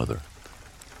grandmother.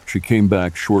 She came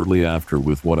back shortly after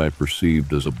with what I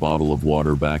perceived as a bottle of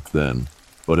water back then,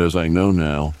 but as I know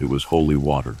now, it was holy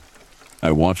water.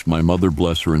 I watched my mother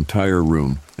bless her entire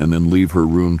room and then leave her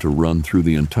room to run through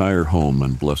the entire home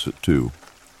and bless it too.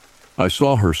 I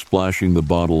saw her splashing the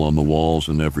bottle on the walls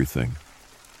and everything.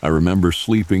 I remember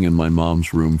sleeping in my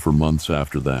mom's room for months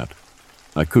after that.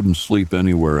 I couldn't sleep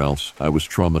anywhere else. I was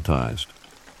traumatized.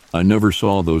 I never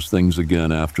saw those things again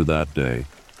after that day,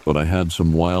 but I had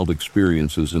some wild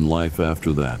experiences in life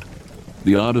after that.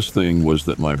 The oddest thing was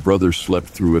that my brother slept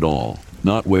through it all,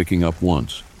 not waking up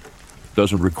once.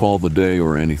 Doesn't recall the day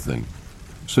or anything.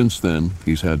 Since then,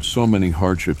 he's had so many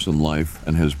hardships in life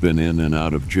and has been in and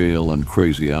out of jail and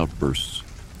crazy outbursts.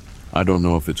 I don't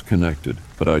know if it's connected,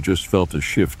 but I just felt a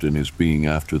shift in his being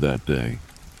after that day.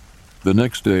 The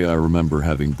next day, I remember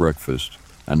having breakfast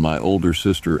and my older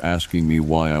sister asking me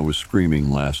why I was screaming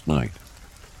last night.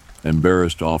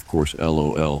 Embarrassed, of course,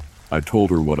 LOL, I told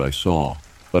her what I saw,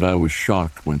 but I was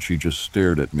shocked when she just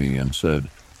stared at me and said,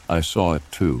 "I saw it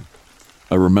too."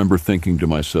 I remember thinking to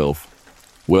myself,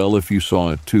 well, if you saw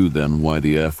it too, then why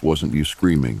the F wasn't you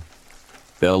screaming?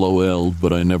 LOL,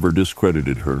 but I never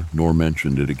discredited her, nor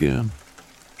mentioned it again.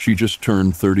 She just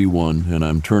turned 31, and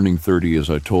I'm turning 30 as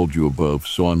I told you above,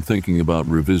 so I'm thinking about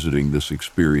revisiting this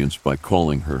experience by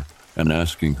calling her and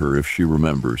asking her if she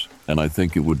remembers, and I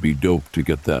think it would be dope to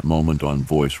get that moment on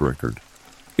voice record.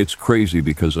 It's crazy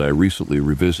because I recently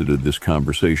revisited this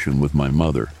conversation with my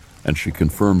mother, and she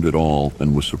confirmed it all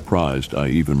and was surprised I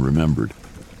even remembered.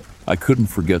 I couldn't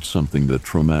forget something that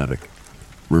traumatic.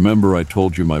 Remember I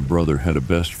told you my brother had a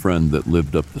best friend that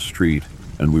lived up the street,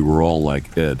 and we were all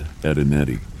like Ed and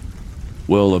Eddie.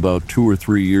 Well, about 2 or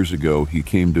 3 years ago, he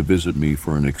came to visit me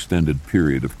for an extended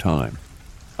period of time.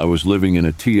 I was living in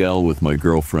a TL with my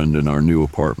girlfriend in our new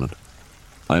apartment.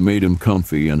 I made him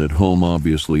comfy and at home,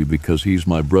 obviously, because he's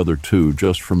my brother too,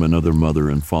 just from another mother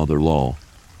and father-in-law.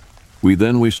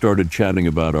 We started chatting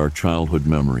about our childhood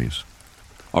memories.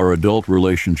 Our adult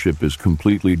relationship is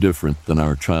completely different than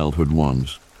our childhood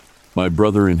ones. My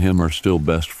brother and him are still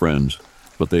best friends,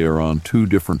 but they are on 2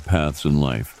 different paths in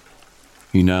life.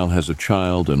 He now has a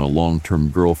child and a long-term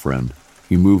girlfriend.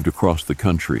 He moved across the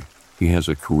country. He has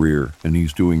a career, and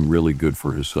he's doing really good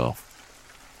for himself.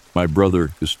 My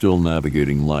brother is still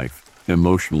navigating life,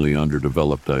 emotionally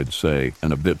underdeveloped, I'd say,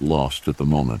 and a bit lost at the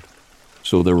moment.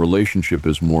 so their relationship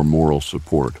is more moral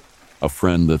support, a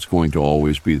friend that's going to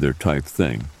always be there type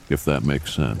thing, if that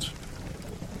makes sense.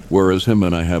 Whereas him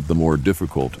and I have the more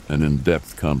difficult and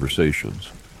in-depth conversations.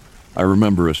 I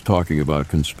remember us talking about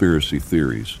conspiracy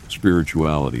theories,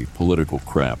 spirituality, political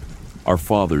crap, our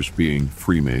fathers being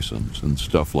Freemasons and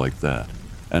stuff like that,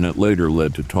 and it later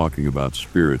led to talking about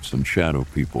spirits and shadow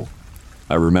people.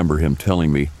 I remember him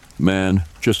telling me, "Man,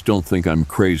 just don't think I'm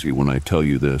crazy when I tell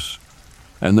you this,"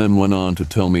 and then went on to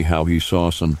tell me how he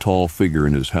saw some tall figure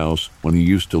in his house when he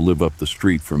used to live up the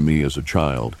street from me as a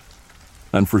child.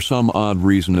 And for some odd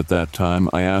reason at that time,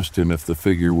 I asked him if the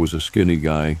figure was a skinny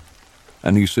guy,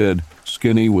 and he said,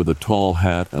 "Skinny with a tall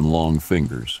hat and long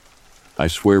fingers." I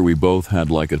swear we both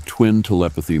had like a twin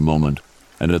telepathy moment,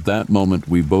 and at that moment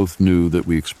we both knew that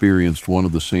we experienced one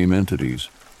of the same entities.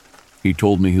 He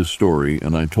told me his story,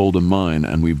 and I told him mine,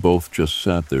 and we both just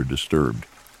sat there disturbed.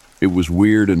 It was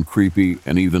weird and creepy,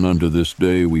 and even unto this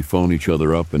day we phone each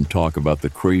other up and talk about the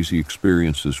crazy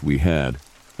experiences we had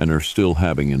and are still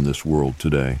having in this world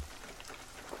today.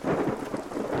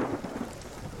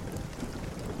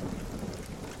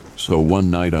 So one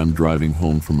night I'm driving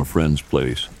home from a friend's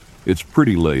place. It's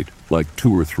pretty late, like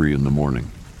 2 or 3 in the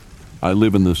morning. I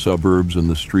live in the suburbs and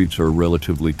the streets are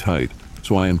relatively tight,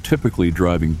 so I am typically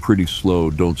driving pretty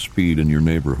slow. Don't speed in your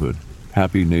neighborhood.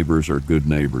 Happy neighbors are good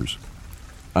neighbors.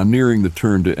 I'm nearing the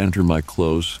turn to enter my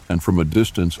close, and from a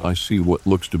distance I see what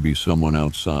looks to be someone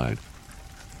outside.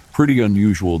 Pretty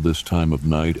unusual this time of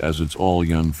night, as it's all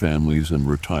young families and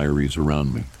retirees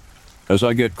around me. As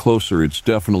I get closer, it's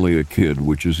definitely a kid,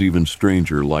 which is even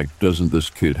stranger, like, doesn't this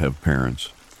kid have parents?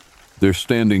 They're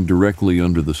standing directly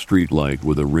under the streetlight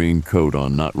with a raincoat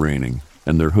on, not raining,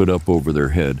 and their hood up over their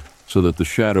head so that the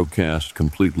shadow cast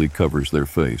completely covers their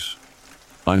face.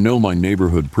 I know my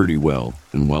neighborhood pretty well,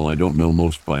 and while I don't know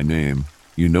most by name,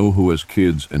 you know who has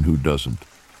kids and who doesn't.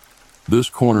 This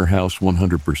corner house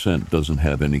 100% doesn't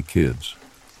have any kids.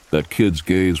 That kid's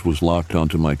gaze was locked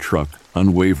onto my truck,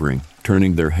 unwavering,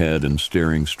 turning their head and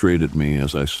staring straight at me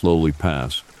as I slowly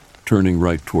pass, turning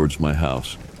right towards my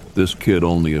house. This kid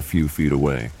only a few feet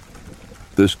away.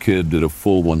 This kid did a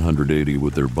full 180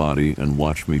 with their body and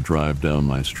watched me drive down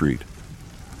my street.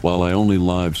 While I only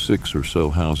live 6 or so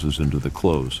houses into the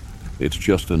close, it's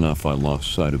just enough I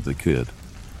lost sight of the kid.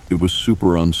 It was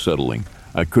super unsettling.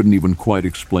 I couldn't even quite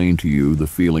explain to you the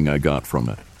feeling I got from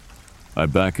it. I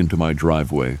back into my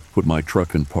driveway, put my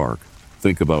truck in park,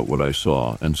 think about what I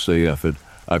saw, and say, F it,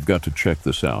 I've got to check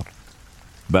this out.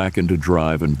 Back into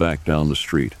drive and back down the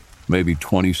street. Maybe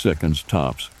 20 seconds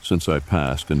tops since I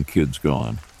passed, and kid's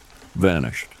gone.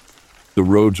 Vanished. The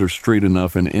roads are straight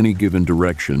enough in any given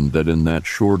direction that in that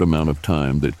short amount of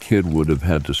time that kid would have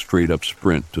had to straight up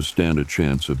sprint to stand a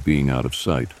chance of being out of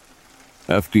sight.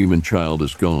 Demon child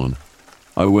is gone.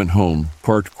 I went home,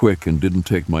 parked quick, and didn't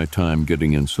take my time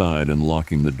getting inside and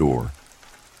locking the door.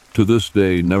 To this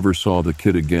day, never saw the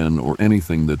kid again or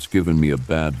anything that's given me a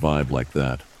bad vibe like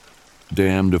that.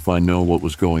 Damned if I know what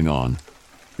was going on.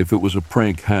 If it was a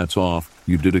prank, hats off,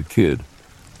 you did it, kid.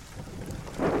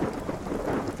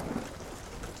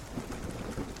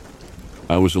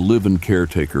 I was a live-in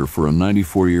caretaker for a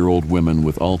 94-year-old woman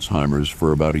with Alzheimer's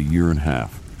for about 1.5 years.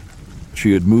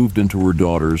 She had moved into her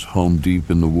daughter's home deep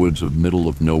in the woods of middle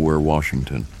of nowhere,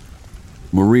 Washington.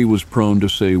 Marie was prone to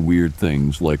say weird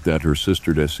things like that her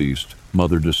sister deceased,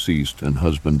 mother deceased, and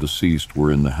husband deceased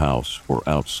were in the house or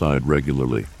outside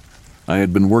regularly. I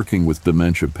had been working with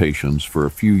dementia patients for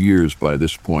a few years by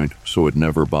this point, so it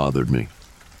never bothered me.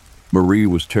 Marie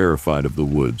was terrified of the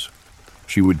woods.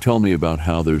 She would tell me about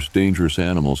how there's dangerous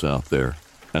animals out there,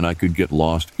 and I could get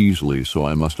lost easily, so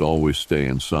I must always stay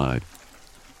inside.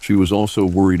 She was also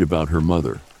worried about her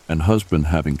mother and husband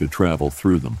having to travel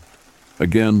through them.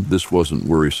 Again, this wasn't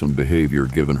worrisome behavior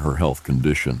given her health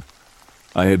condition.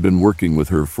 I had been working with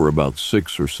her for about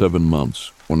 6 or 7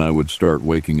 months when I would start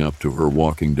waking up to her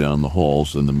walking down the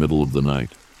halls in the middle of the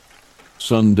night.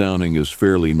 Sundowning is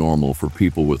fairly normal for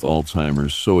people with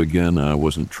Alzheimer's, so again, I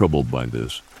wasn't troubled by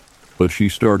this. But she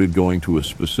started going to a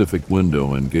specific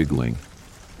window and giggling,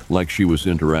 like she was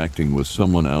interacting with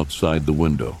someone outside the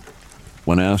window.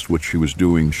 When asked what she was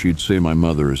doing, she'd say, "My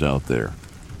mother is out there."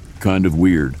 Kind of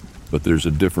weird, but there's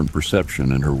a different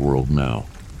perception in her world now.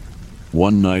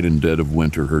 One night in dead of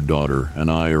winter, her daughter and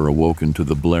I are awoken to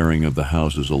the blaring of the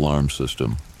house's alarm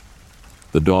system.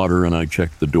 The daughter and I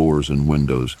checked the doors and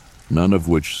windows, none of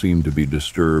which seemed to be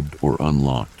disturbed or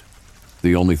unlocked.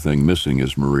 The only thing missing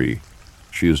is Marie.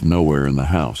 She is nowhere in the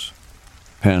house.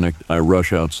 Panicked, I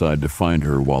rush outside to find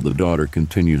her while the daughter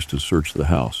continues to search the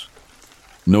house.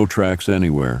 No tracks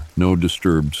anywhere, no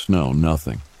disturbed snow,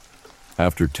 nothing.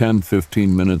 After 10-15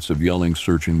 minutes of yelling,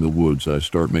 searching the woods, I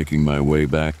start making my way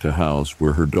back to house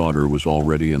where her daughter was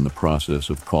already in the process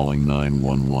of calling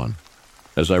 911.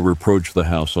 As I approach the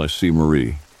house, I see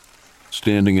Marie.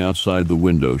 Standing outside the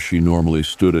window she normally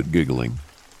stood at, giggling.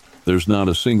 There's not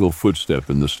a single footstep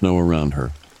in the snow around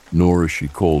her, nor is she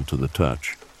cold to the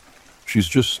touch. She's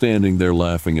just standing there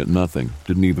laughing at nothing,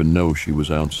 didn't even know she was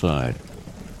outside.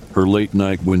 Her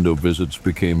late-night window visits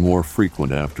became more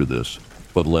frequent after this,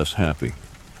 but less happy.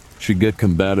 She'd get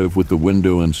combative with the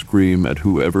window and scream at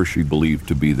whoever she believed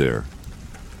to be there.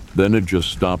 Then it just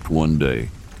stopped one day.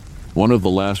 One of the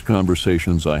last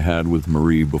conversations I had with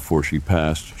Marie before she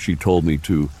passed, she told me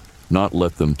to not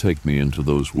let them take me into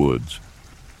those woods.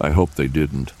 I hope they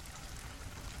didn't.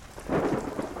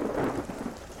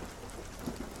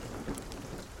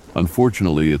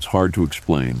 Unfortunately, it's hard to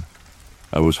explain.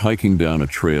 I was hiking down a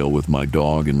trail with my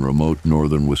dog in remote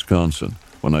northern Wisconsin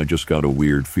when I just got a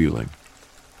weird feeling.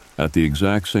 At the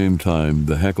exact same time,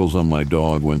 the hackles on my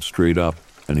dog went straight up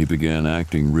and he began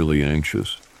acting really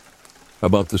anxious.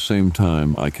 About the same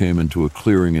time, I came into a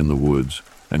clearing in the woods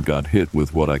and got hit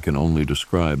with what I can only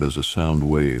describe as a sound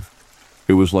wave.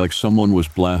 It was like someone was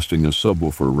blasting a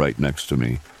subwoofer right next to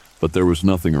me, but there was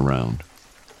nothing around.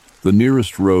 The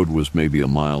nearest road was maybe a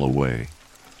mile away.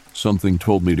 Something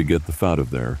told me to get the f out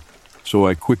of there, so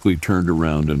I quickly turned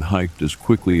around and hiked as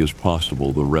quickly as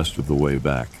possible the rest of the way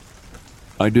back.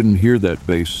 I didn't hear that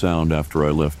bass sound after I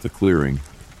left the clearing,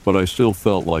 but I still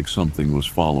felt like something was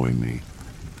following me.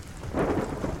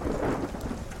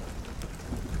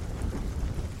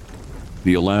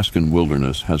 The Alaskan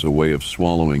wilderness has a way of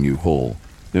swallowing you whole,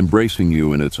 embracing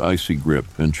you in its icy grip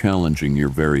and challenging your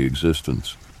very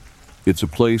existence. It's a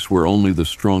place where only the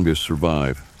strongest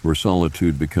survive, where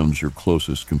solitude becomes your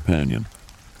closest companion.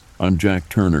 I'm Jack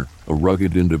Turner, a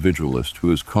rugged individualist who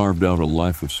has carved out a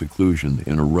life of seclusion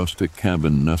in a rustic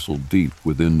cabin nestled deep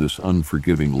within this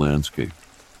unforgiving landscape.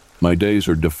 My days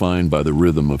are defined by the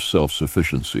rhythm of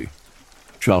self-sufficiency.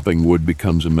 Chopping wood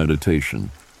becomes a meditation,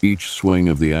 each swing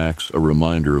of the axe a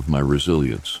reminder of my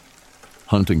resilience.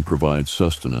 Hunting provides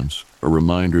sustenance, a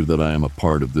reminder that I am a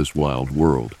part of this wild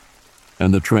world.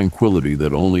 And the tranquility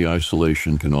that only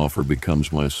isolation can offer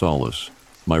becomes my solace,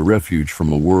 my refuge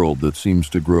from a world that seems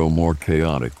to grow more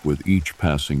chaotic with each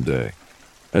passing day.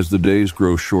 As the days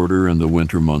grow shorter and the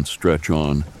winter months stretch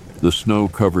on, the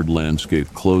snow-covered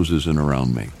landscape closes in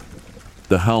around me.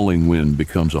 The howling wind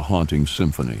becomes a haunting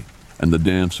symphony, and the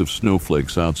dance of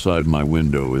snowflakes outside my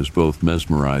window is both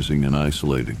mesmerizing and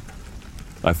isolating.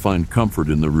 I find comfort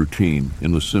in the routine,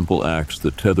 in the simple acts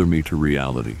that tether me to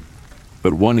reality.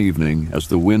 But one evening, as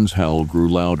the wind's howl grew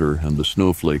louder and the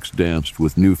snowflakes danced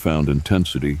with newfound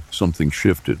intensity, something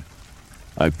shifted.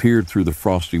 I peered through the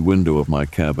frosty window of my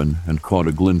cabin and caught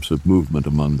a glimpse of movement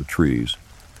among the trees.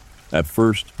 At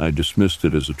first, I dismissed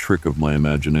it as a trick of my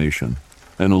imagination,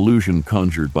 an illusion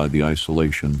conjured by the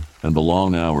isolation and the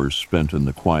long hours spent in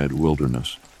the quiet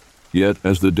wilderness. Yet,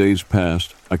 as the days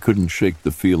passed, I couldn't shake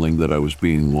the feeling that I was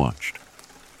being watched.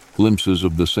 Glimpses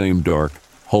of the same dark,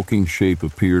 hulking shape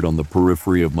appeared on the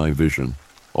periphery of my vision,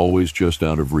 always just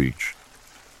out of reach.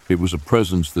 It was a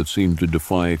presence that seemed to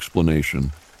defy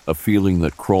explanation, a feeling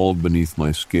that crawled beneath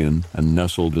my skin and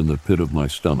nestled in the pit of my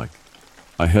stomach.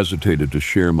 I hesitated to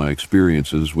share my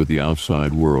experiences with the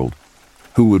outside world.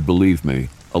 Who would believe me,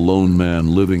 a lone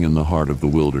man living in the heart of the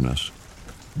wilderness?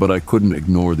 But I couldn't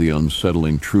ignore the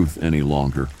unsettling truth any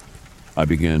longer. I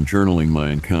began journaling my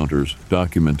encounters,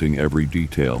 documenting every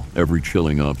detail, every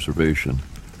chilling observation.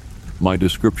 My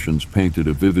descriptions painted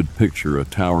a vivid picture, a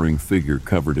towering figure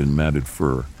covered in matted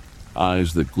fur,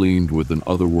 eyes that gleamed with an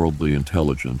otherworldly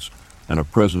intelligence, and a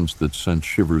presence that sent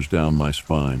shivers down my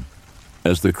spine.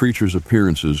 As the creature's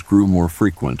appearances grew more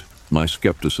frequent, my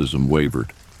skepticism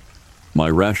wavered. My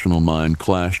rational mind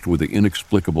clashed with the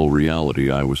inexplicable reality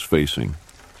I was facing.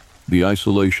 The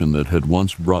isolation that had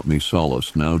once brought me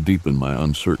solace now deepened my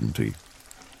uncertainty.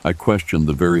 I questioned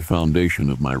the very foundation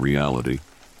of my reality,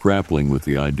 grappling with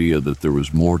the idea that there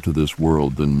was more to this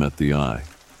world than met the eye.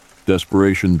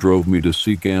 Desperation drove me to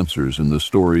seek answers in the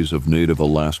stories of native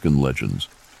Alaskan legends.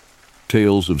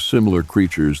 Tales of similar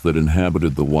creatures that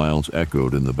inhabited the wilds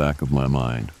echoed in the back of my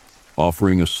mind,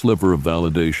 offering a sliver of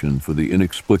validation for the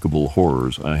inexplicable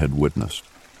horrors I had witnessed.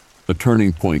 A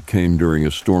turning point came during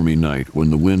a stormy night when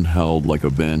the wind howled like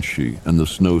a banshee and the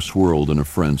snow swirled in a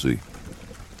frenzy.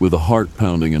 With a heart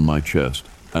pounding in my chest,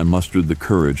 I mustered the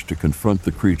courage to confront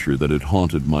the creature that had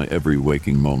haunted my every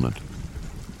waking moment.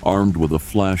 Armed with a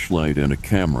flashlight and a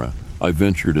camera, I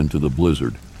ventured into the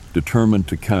blizzard, determined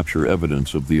to capture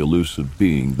evidence of the elusive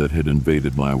being that had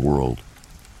invaded my world.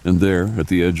 And there, at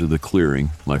the edge of the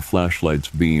clearing, my flashlight's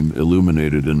beam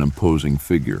illuminated an imposing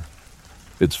figure.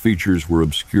 Its features were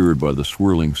obscured by the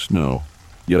swirling snow,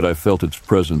 yet I felt its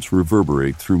presence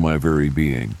reverberate through my very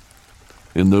being.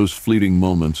 In those fleeting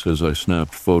moments as I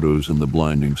snapped photos in the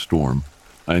blinding storm,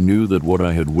 I knew that what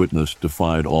I had witnessed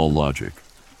defied all logic.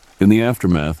 In the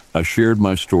aftermath, I shared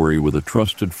my story with a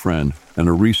trusted friend and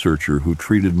a researcher who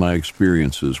treated my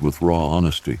experiences with raw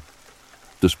honesty.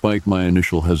 Despite my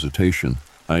initial hesitation,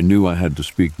 I knew I had to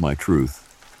speak my truth.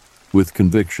 With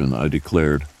conviction, I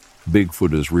declared,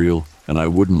 "Bigfoot is real, and I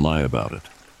wouldn't lie about it."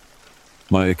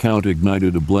 My account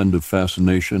ignited a blend of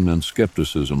fascination and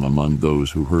skepticism among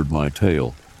those who heard my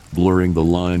tale, blurring the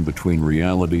line between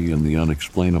reality and the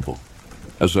unexplainable.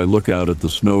 As I look out at the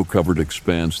snow-covered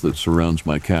expanse that surrounds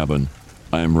my cabin,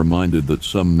 I am reminded that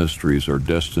some mysteries are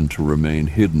destined to remain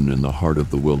hidden in the heart of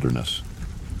the wilderness.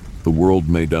 The world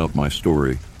may doubt my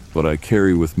story, but I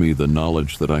carry with me the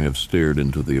knowledge that I have stared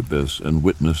into the abyss and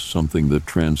witnessed something that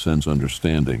transcends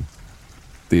understanding.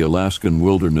 The Alaskan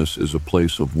wilderness is a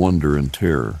place of wonder and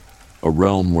terror, a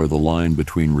realm where the line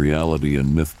between reality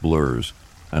and myth blurs,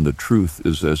 and the truth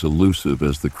is as elusive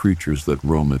as the creatures that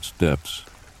roam its depths.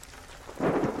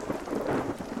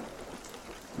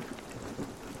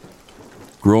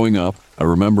 Growing up, I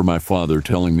remember my father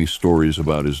telling me stories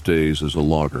about his days as a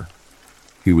logger.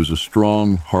 He was a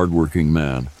strong, hard-working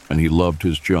man, and he loved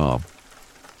his job.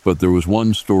 But there was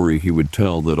one story he would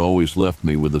tell that always left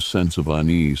me with a sense of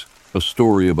unease, a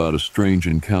story about a strange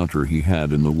encounter he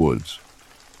had in the woods.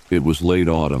 It was late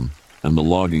autumn, and the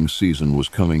logging season was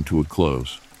coming to a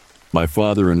close. My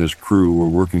father and his crew were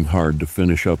working hard to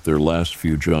finish up their last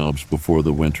few jobs before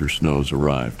the winter snows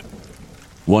arrived.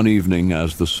 One evening,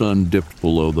 as the sun dipped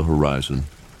below the horizon,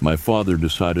 my father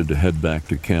decided to head back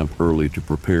to camp early to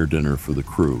prepare dinner for the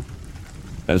crew.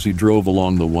 As he drove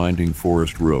along the winding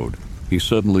forest road, he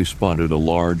suddenly spotted a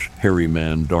large, hairy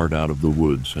man dart out of the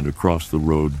woods and across the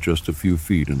road just a few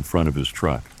feet in front of his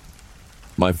truck.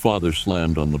 My father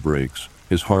slammed on the brakes,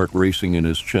 his heart racing in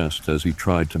his chest as he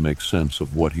tried to make sense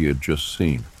of what he had just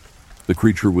seen. The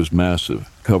creature was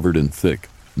massive, covered in thick,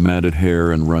 matted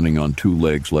hair and running on two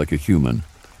legs like a human,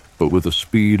 but with a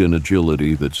speed and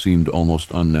agility that seemed almost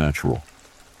unnatural.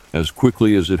 As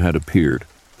quickly as it had appeared,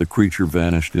 the creature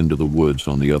vanished into the woods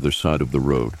on the other side of the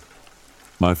road.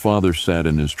 My father sat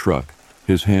in his truck,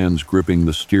 his hands gripping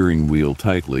the steering wheel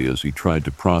tightly as he tried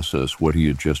to process what he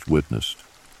had just witnessed.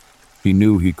 He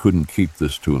knew he couldn't keep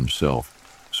this to himself,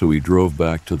 so he drove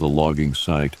back to the logging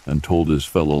site and told his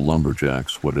fellow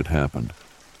lumberjacks what had happened.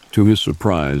 To his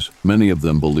surprise, many of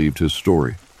them believed his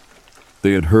story.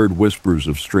 They had heard whispers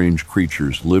of strange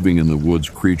creatures living in the woods,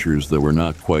 creatures that were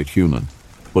not quite human,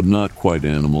 but not quite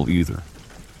animal either.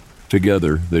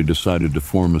 Together, they decided to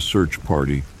form a search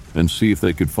party and see if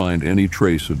they could find any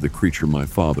trace of the creature my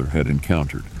father had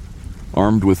encountered.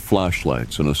 Armed with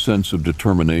flashlights and a sense of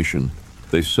determination,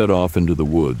 they set off into the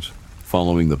woods,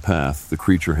 following the path the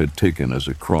creature had taken as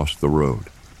it crossed the road.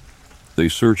 They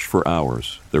searched for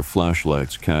hours, their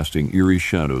flashlights casting eerie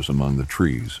shadows among the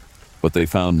trees, but they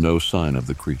found no sign of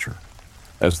the creature.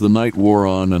 As the night wore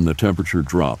on and the temperature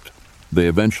dropped, they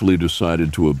eventually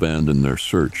decided to abandon their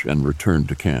search and return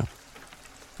to camp.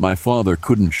 My father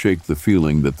couldn't shake the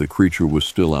feeling that the creature was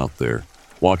still out there,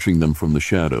 watching them from the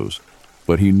shadows,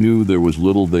 but he knew there was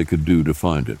little they could do to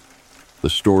find it. The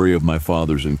story of my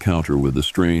father's encounter with the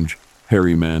strange,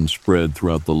 hairy man spread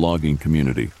throughout the logging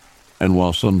community, and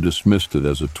while some dismissed it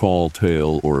as a tall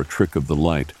tale or a trick of the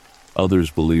light,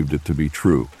 others believed it to be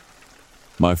true.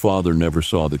 My father never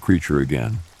saw the creature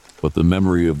again, but the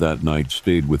memory of that night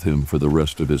stayed with him for the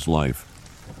rest of his life.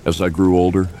 As I grew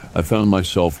older, I found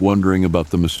myself wondering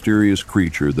about the mysterious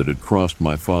creature that had crossed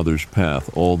my father's path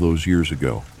all those years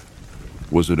ago.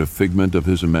 Was it a figment of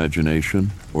his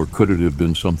imagination, or could it have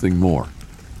been something more?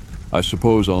 I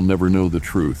suppose I'll never know the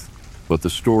truth, but the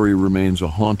story remains a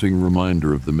haunting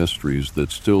reminder of the mysteries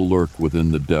that still lurk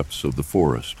within the depths of the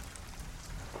forest.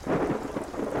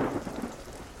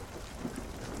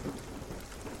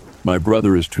 My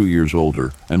brother is 2 years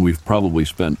older, and we've probably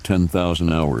spent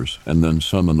 10,000 hours and then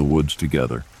some in the woods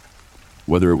together.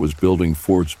 Whether it was building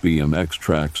forts, BMX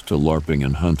tracks, to LARPing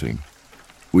and hunting.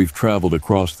 We've traveled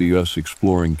across the U.S.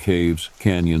 exploring caves,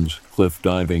 canyons, cliff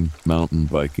diving, mountain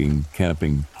biking,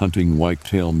 camping, hunting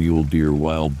whitetail, mule deer,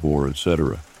 wild boar,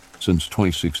 etc. since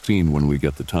 2016 when we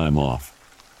get the time off.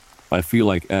 I feel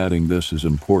like adding this is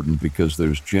important because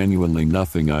there's genuinely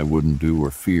nothing I wouldn't do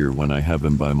or fear when I have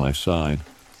him by my side.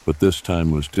 But this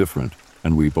time was different,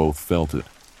 and we both felt it.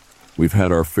 We've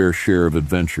had our fair share of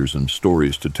adventures and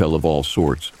stories to tell of all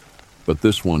sorts, but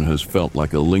this one has felt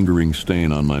like a lingering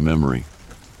stain on my memory.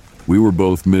 We were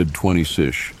both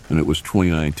mid-20s-ish, and it was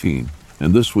 2019,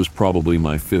 and this was probably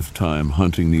my 5th time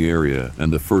hunting the area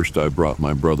and the first I brought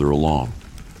my brother along.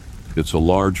 It's a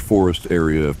large forest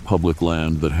area of public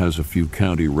land that has a few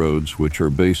county roads which are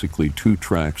basically 2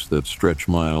 tracks that stretch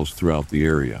miles throughout the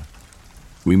area.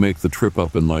 We make the trip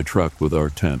up in my truck with our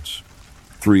tents,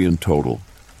 3 in total,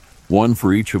 1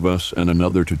 for each of us and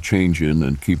another to change in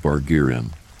and keep our gear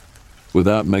in.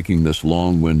 Without making this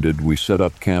long-winded, we set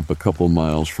up camp a couple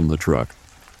miles from the truck,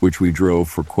 which we drove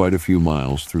for quite a few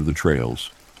miles through the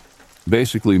trails.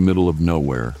 Basically middle of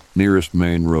nowhere, nearest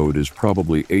main road is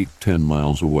probably 8-10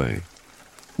 miles away.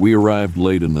 We arrived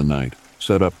late in the night,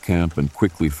 set up camp and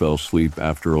quickly fell asleep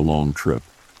after a long trip.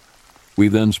 We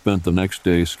then spent the next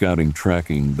day scouting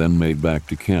tracking, then made back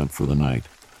to camp for the night.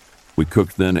 We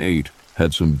cooked, then ate,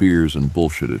 had some beers and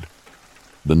bullshitted.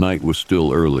 The night was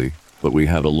still early, but we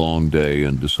had a long day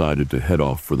and decided to head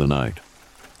off for the night.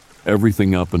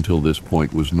 Everything up until this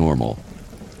point was normal.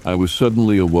 I was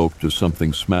suddenly awoke to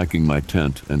something smacking my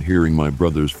tent and hearing my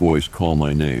brother's voice call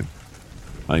my name.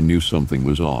 I knew something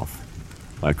was off.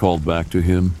 I called back to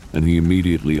him, and he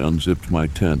immediately unzipped my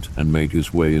tent and made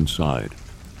his way inside.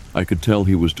 I could tell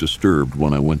he was disturbed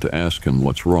when I went to ask him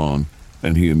what's wrong,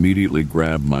 and he immediately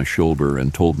grabbed my shoulder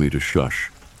and told me to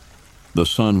shush. The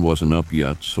sun wasn't up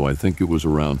yet, so I think it was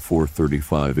around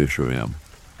 4:35-ish a.m.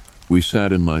 We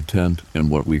sat in my tent, and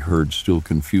what we heard still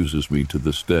confuses me to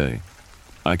this day.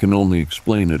 I can only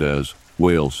explain it as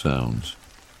whale sounds.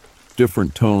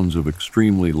 Different tones of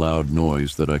extremely loud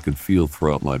noise that I could feel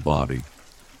throughout my body.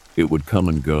 It would come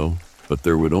and go, but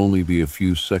there would only be a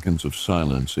few seconds of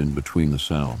silence in between the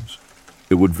sounds.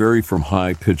 It would vary from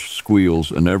high-pitched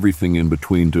squeals and everything in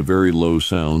between to very low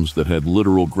sounds that had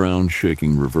literal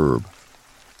ground-shaking reverb.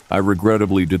 I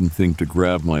regrettably didn't think to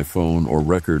grab my phone or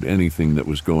record anything that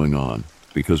was going on,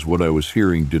 because what I was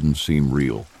hearing didn't seem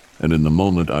real, and in the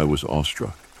moment I was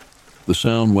awestruck. The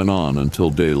sound went on until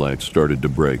daylight started to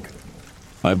break.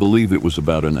 I believe it was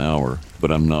about an hour, but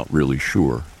I'm not really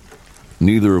sure.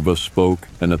 Neither of us spoke,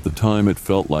 and at the time it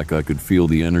felt like I could feel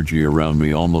the energy around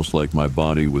me, almost like my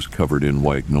body was covered in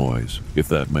white noise, if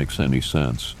that makes any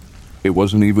sense. It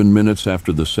wasn't even minutes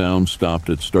after the sound stopped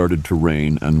it started to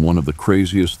rain, and one of the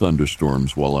craziest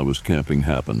thunderstorms while I was camping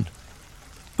happened.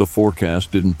 The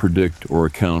forecast didn't predict or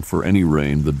account for any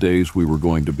rain the days we were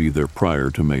going to be there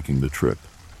prior to making the trip.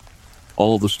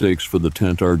 All the stakes for the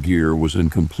tent, our gear, was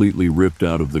completely ripped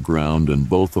out of the ground, and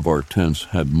both of our tents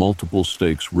had multiple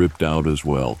stakes ripped out as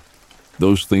well.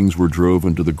 Those things were drove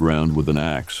into the ground with an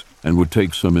axe, and would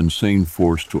take some insane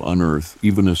force to unearth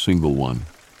even a single one.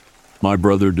 My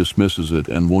brother dismisses it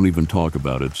and won't even talk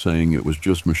about it, saying it was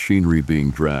just machinery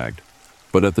being dragged.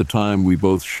 But at the time, we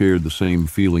both shared the same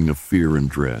feeling of fear and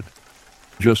dread.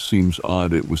 Just seems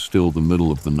odd it was still the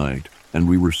middle of the night, and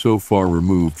we were so far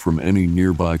removed from any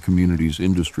nearby community's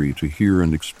industry to hear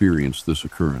and experience this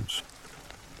occurrence.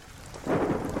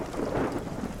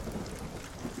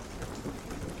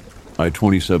 I,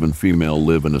 27 female,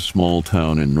 live in a small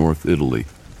town in North Italy,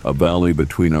 a valley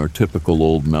between our typical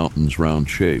old mountains, round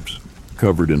shapes,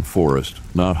 covered in forest,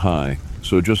 not high,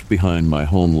 so just behind my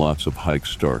home lots of hikes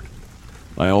start.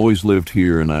 I always lived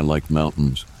here and I like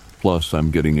mountains, plus I'm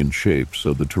getting in shape,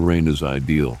 so the terrain is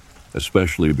ideal,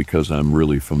 especially because I'm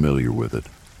really familiar with it.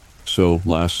 So,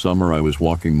 last summer I was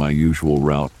walking my usual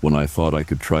route when I thought I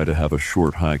could try to have a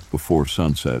short hike before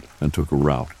sunset, and took a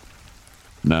route.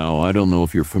 Now, I don't know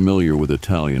if you're familiar with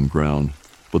Italian ground,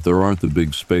 but there aren't the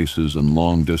big spaces and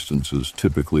long distances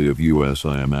typically of US,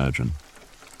 I imagine.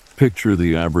 Picture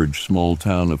the average small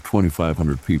town of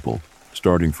 2,500 people.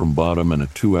 Starting from bottom and a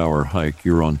 2-hour hike,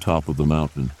 you're on top of the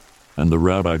mountain, and the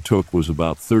route I took was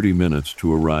about 30 minutes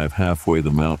to arrive halfway the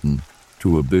mountain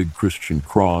to a big Christian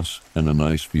cross and a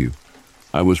nice view.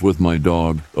 I was with my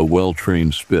dog, a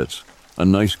well-trained Spitz, a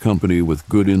nice company with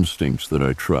good instincts that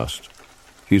I trust.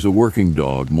 He's a working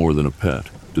dog more than a pet,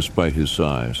 despite his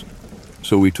size.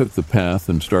 So we took the path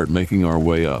and start making our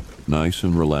way up, nice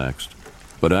and relaxed,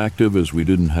 but active as we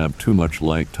didn't have too much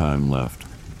light time left.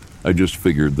 I just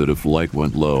figured that if light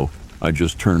went low, I'd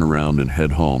just turn around and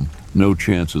head home. No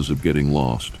chances of getting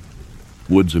lost.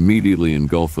 Woods immediately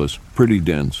engulf us, pretty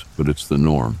dense, but it's the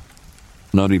norm.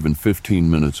 Not even 15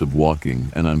 minutes of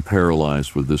walking, and I'm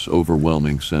paralyzed with this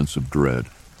overwhelming sense of dread.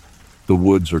 The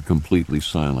woods are completely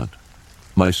silent.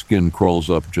 My skin crawls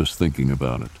up just thinking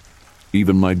about it.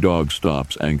 Even my dog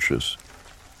stops, anxious.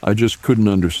 I just couldn't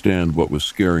understand what was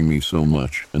scaring me so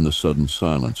much in the sudden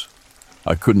silence.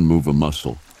 I couldn't move a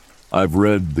muscle. I've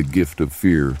read The Gift of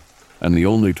Fear, and the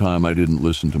only time I didn't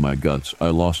listen to my guts, I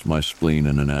lost my spleen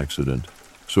in an accident.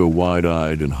 So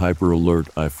wide-eyed and hyper-alert,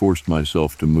 I forced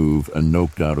myself to move and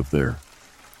noped out of there.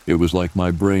 It was like my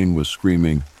brain was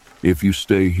screaming, "If you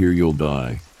stay here, you'll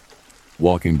die."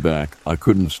 Walking back, I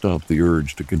couldn't stop the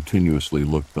urge to continuously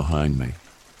look behind me.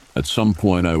 At some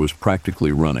point, I was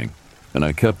practically running, and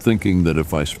I kept thinking that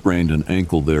if I sprained an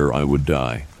ankle there, I would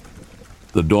die.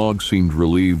 The dog seemed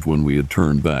relieved when we had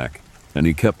turned back, and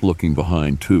he kept looking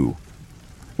behind too.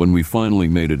 When we finally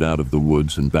made it out of the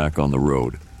woods and back on the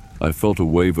road, I felt a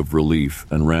wave of relief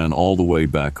and ran all the way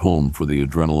back home for the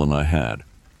adrenaline I had.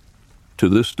 To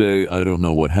this day, I don't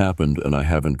know what happened, and I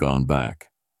haven't gone back.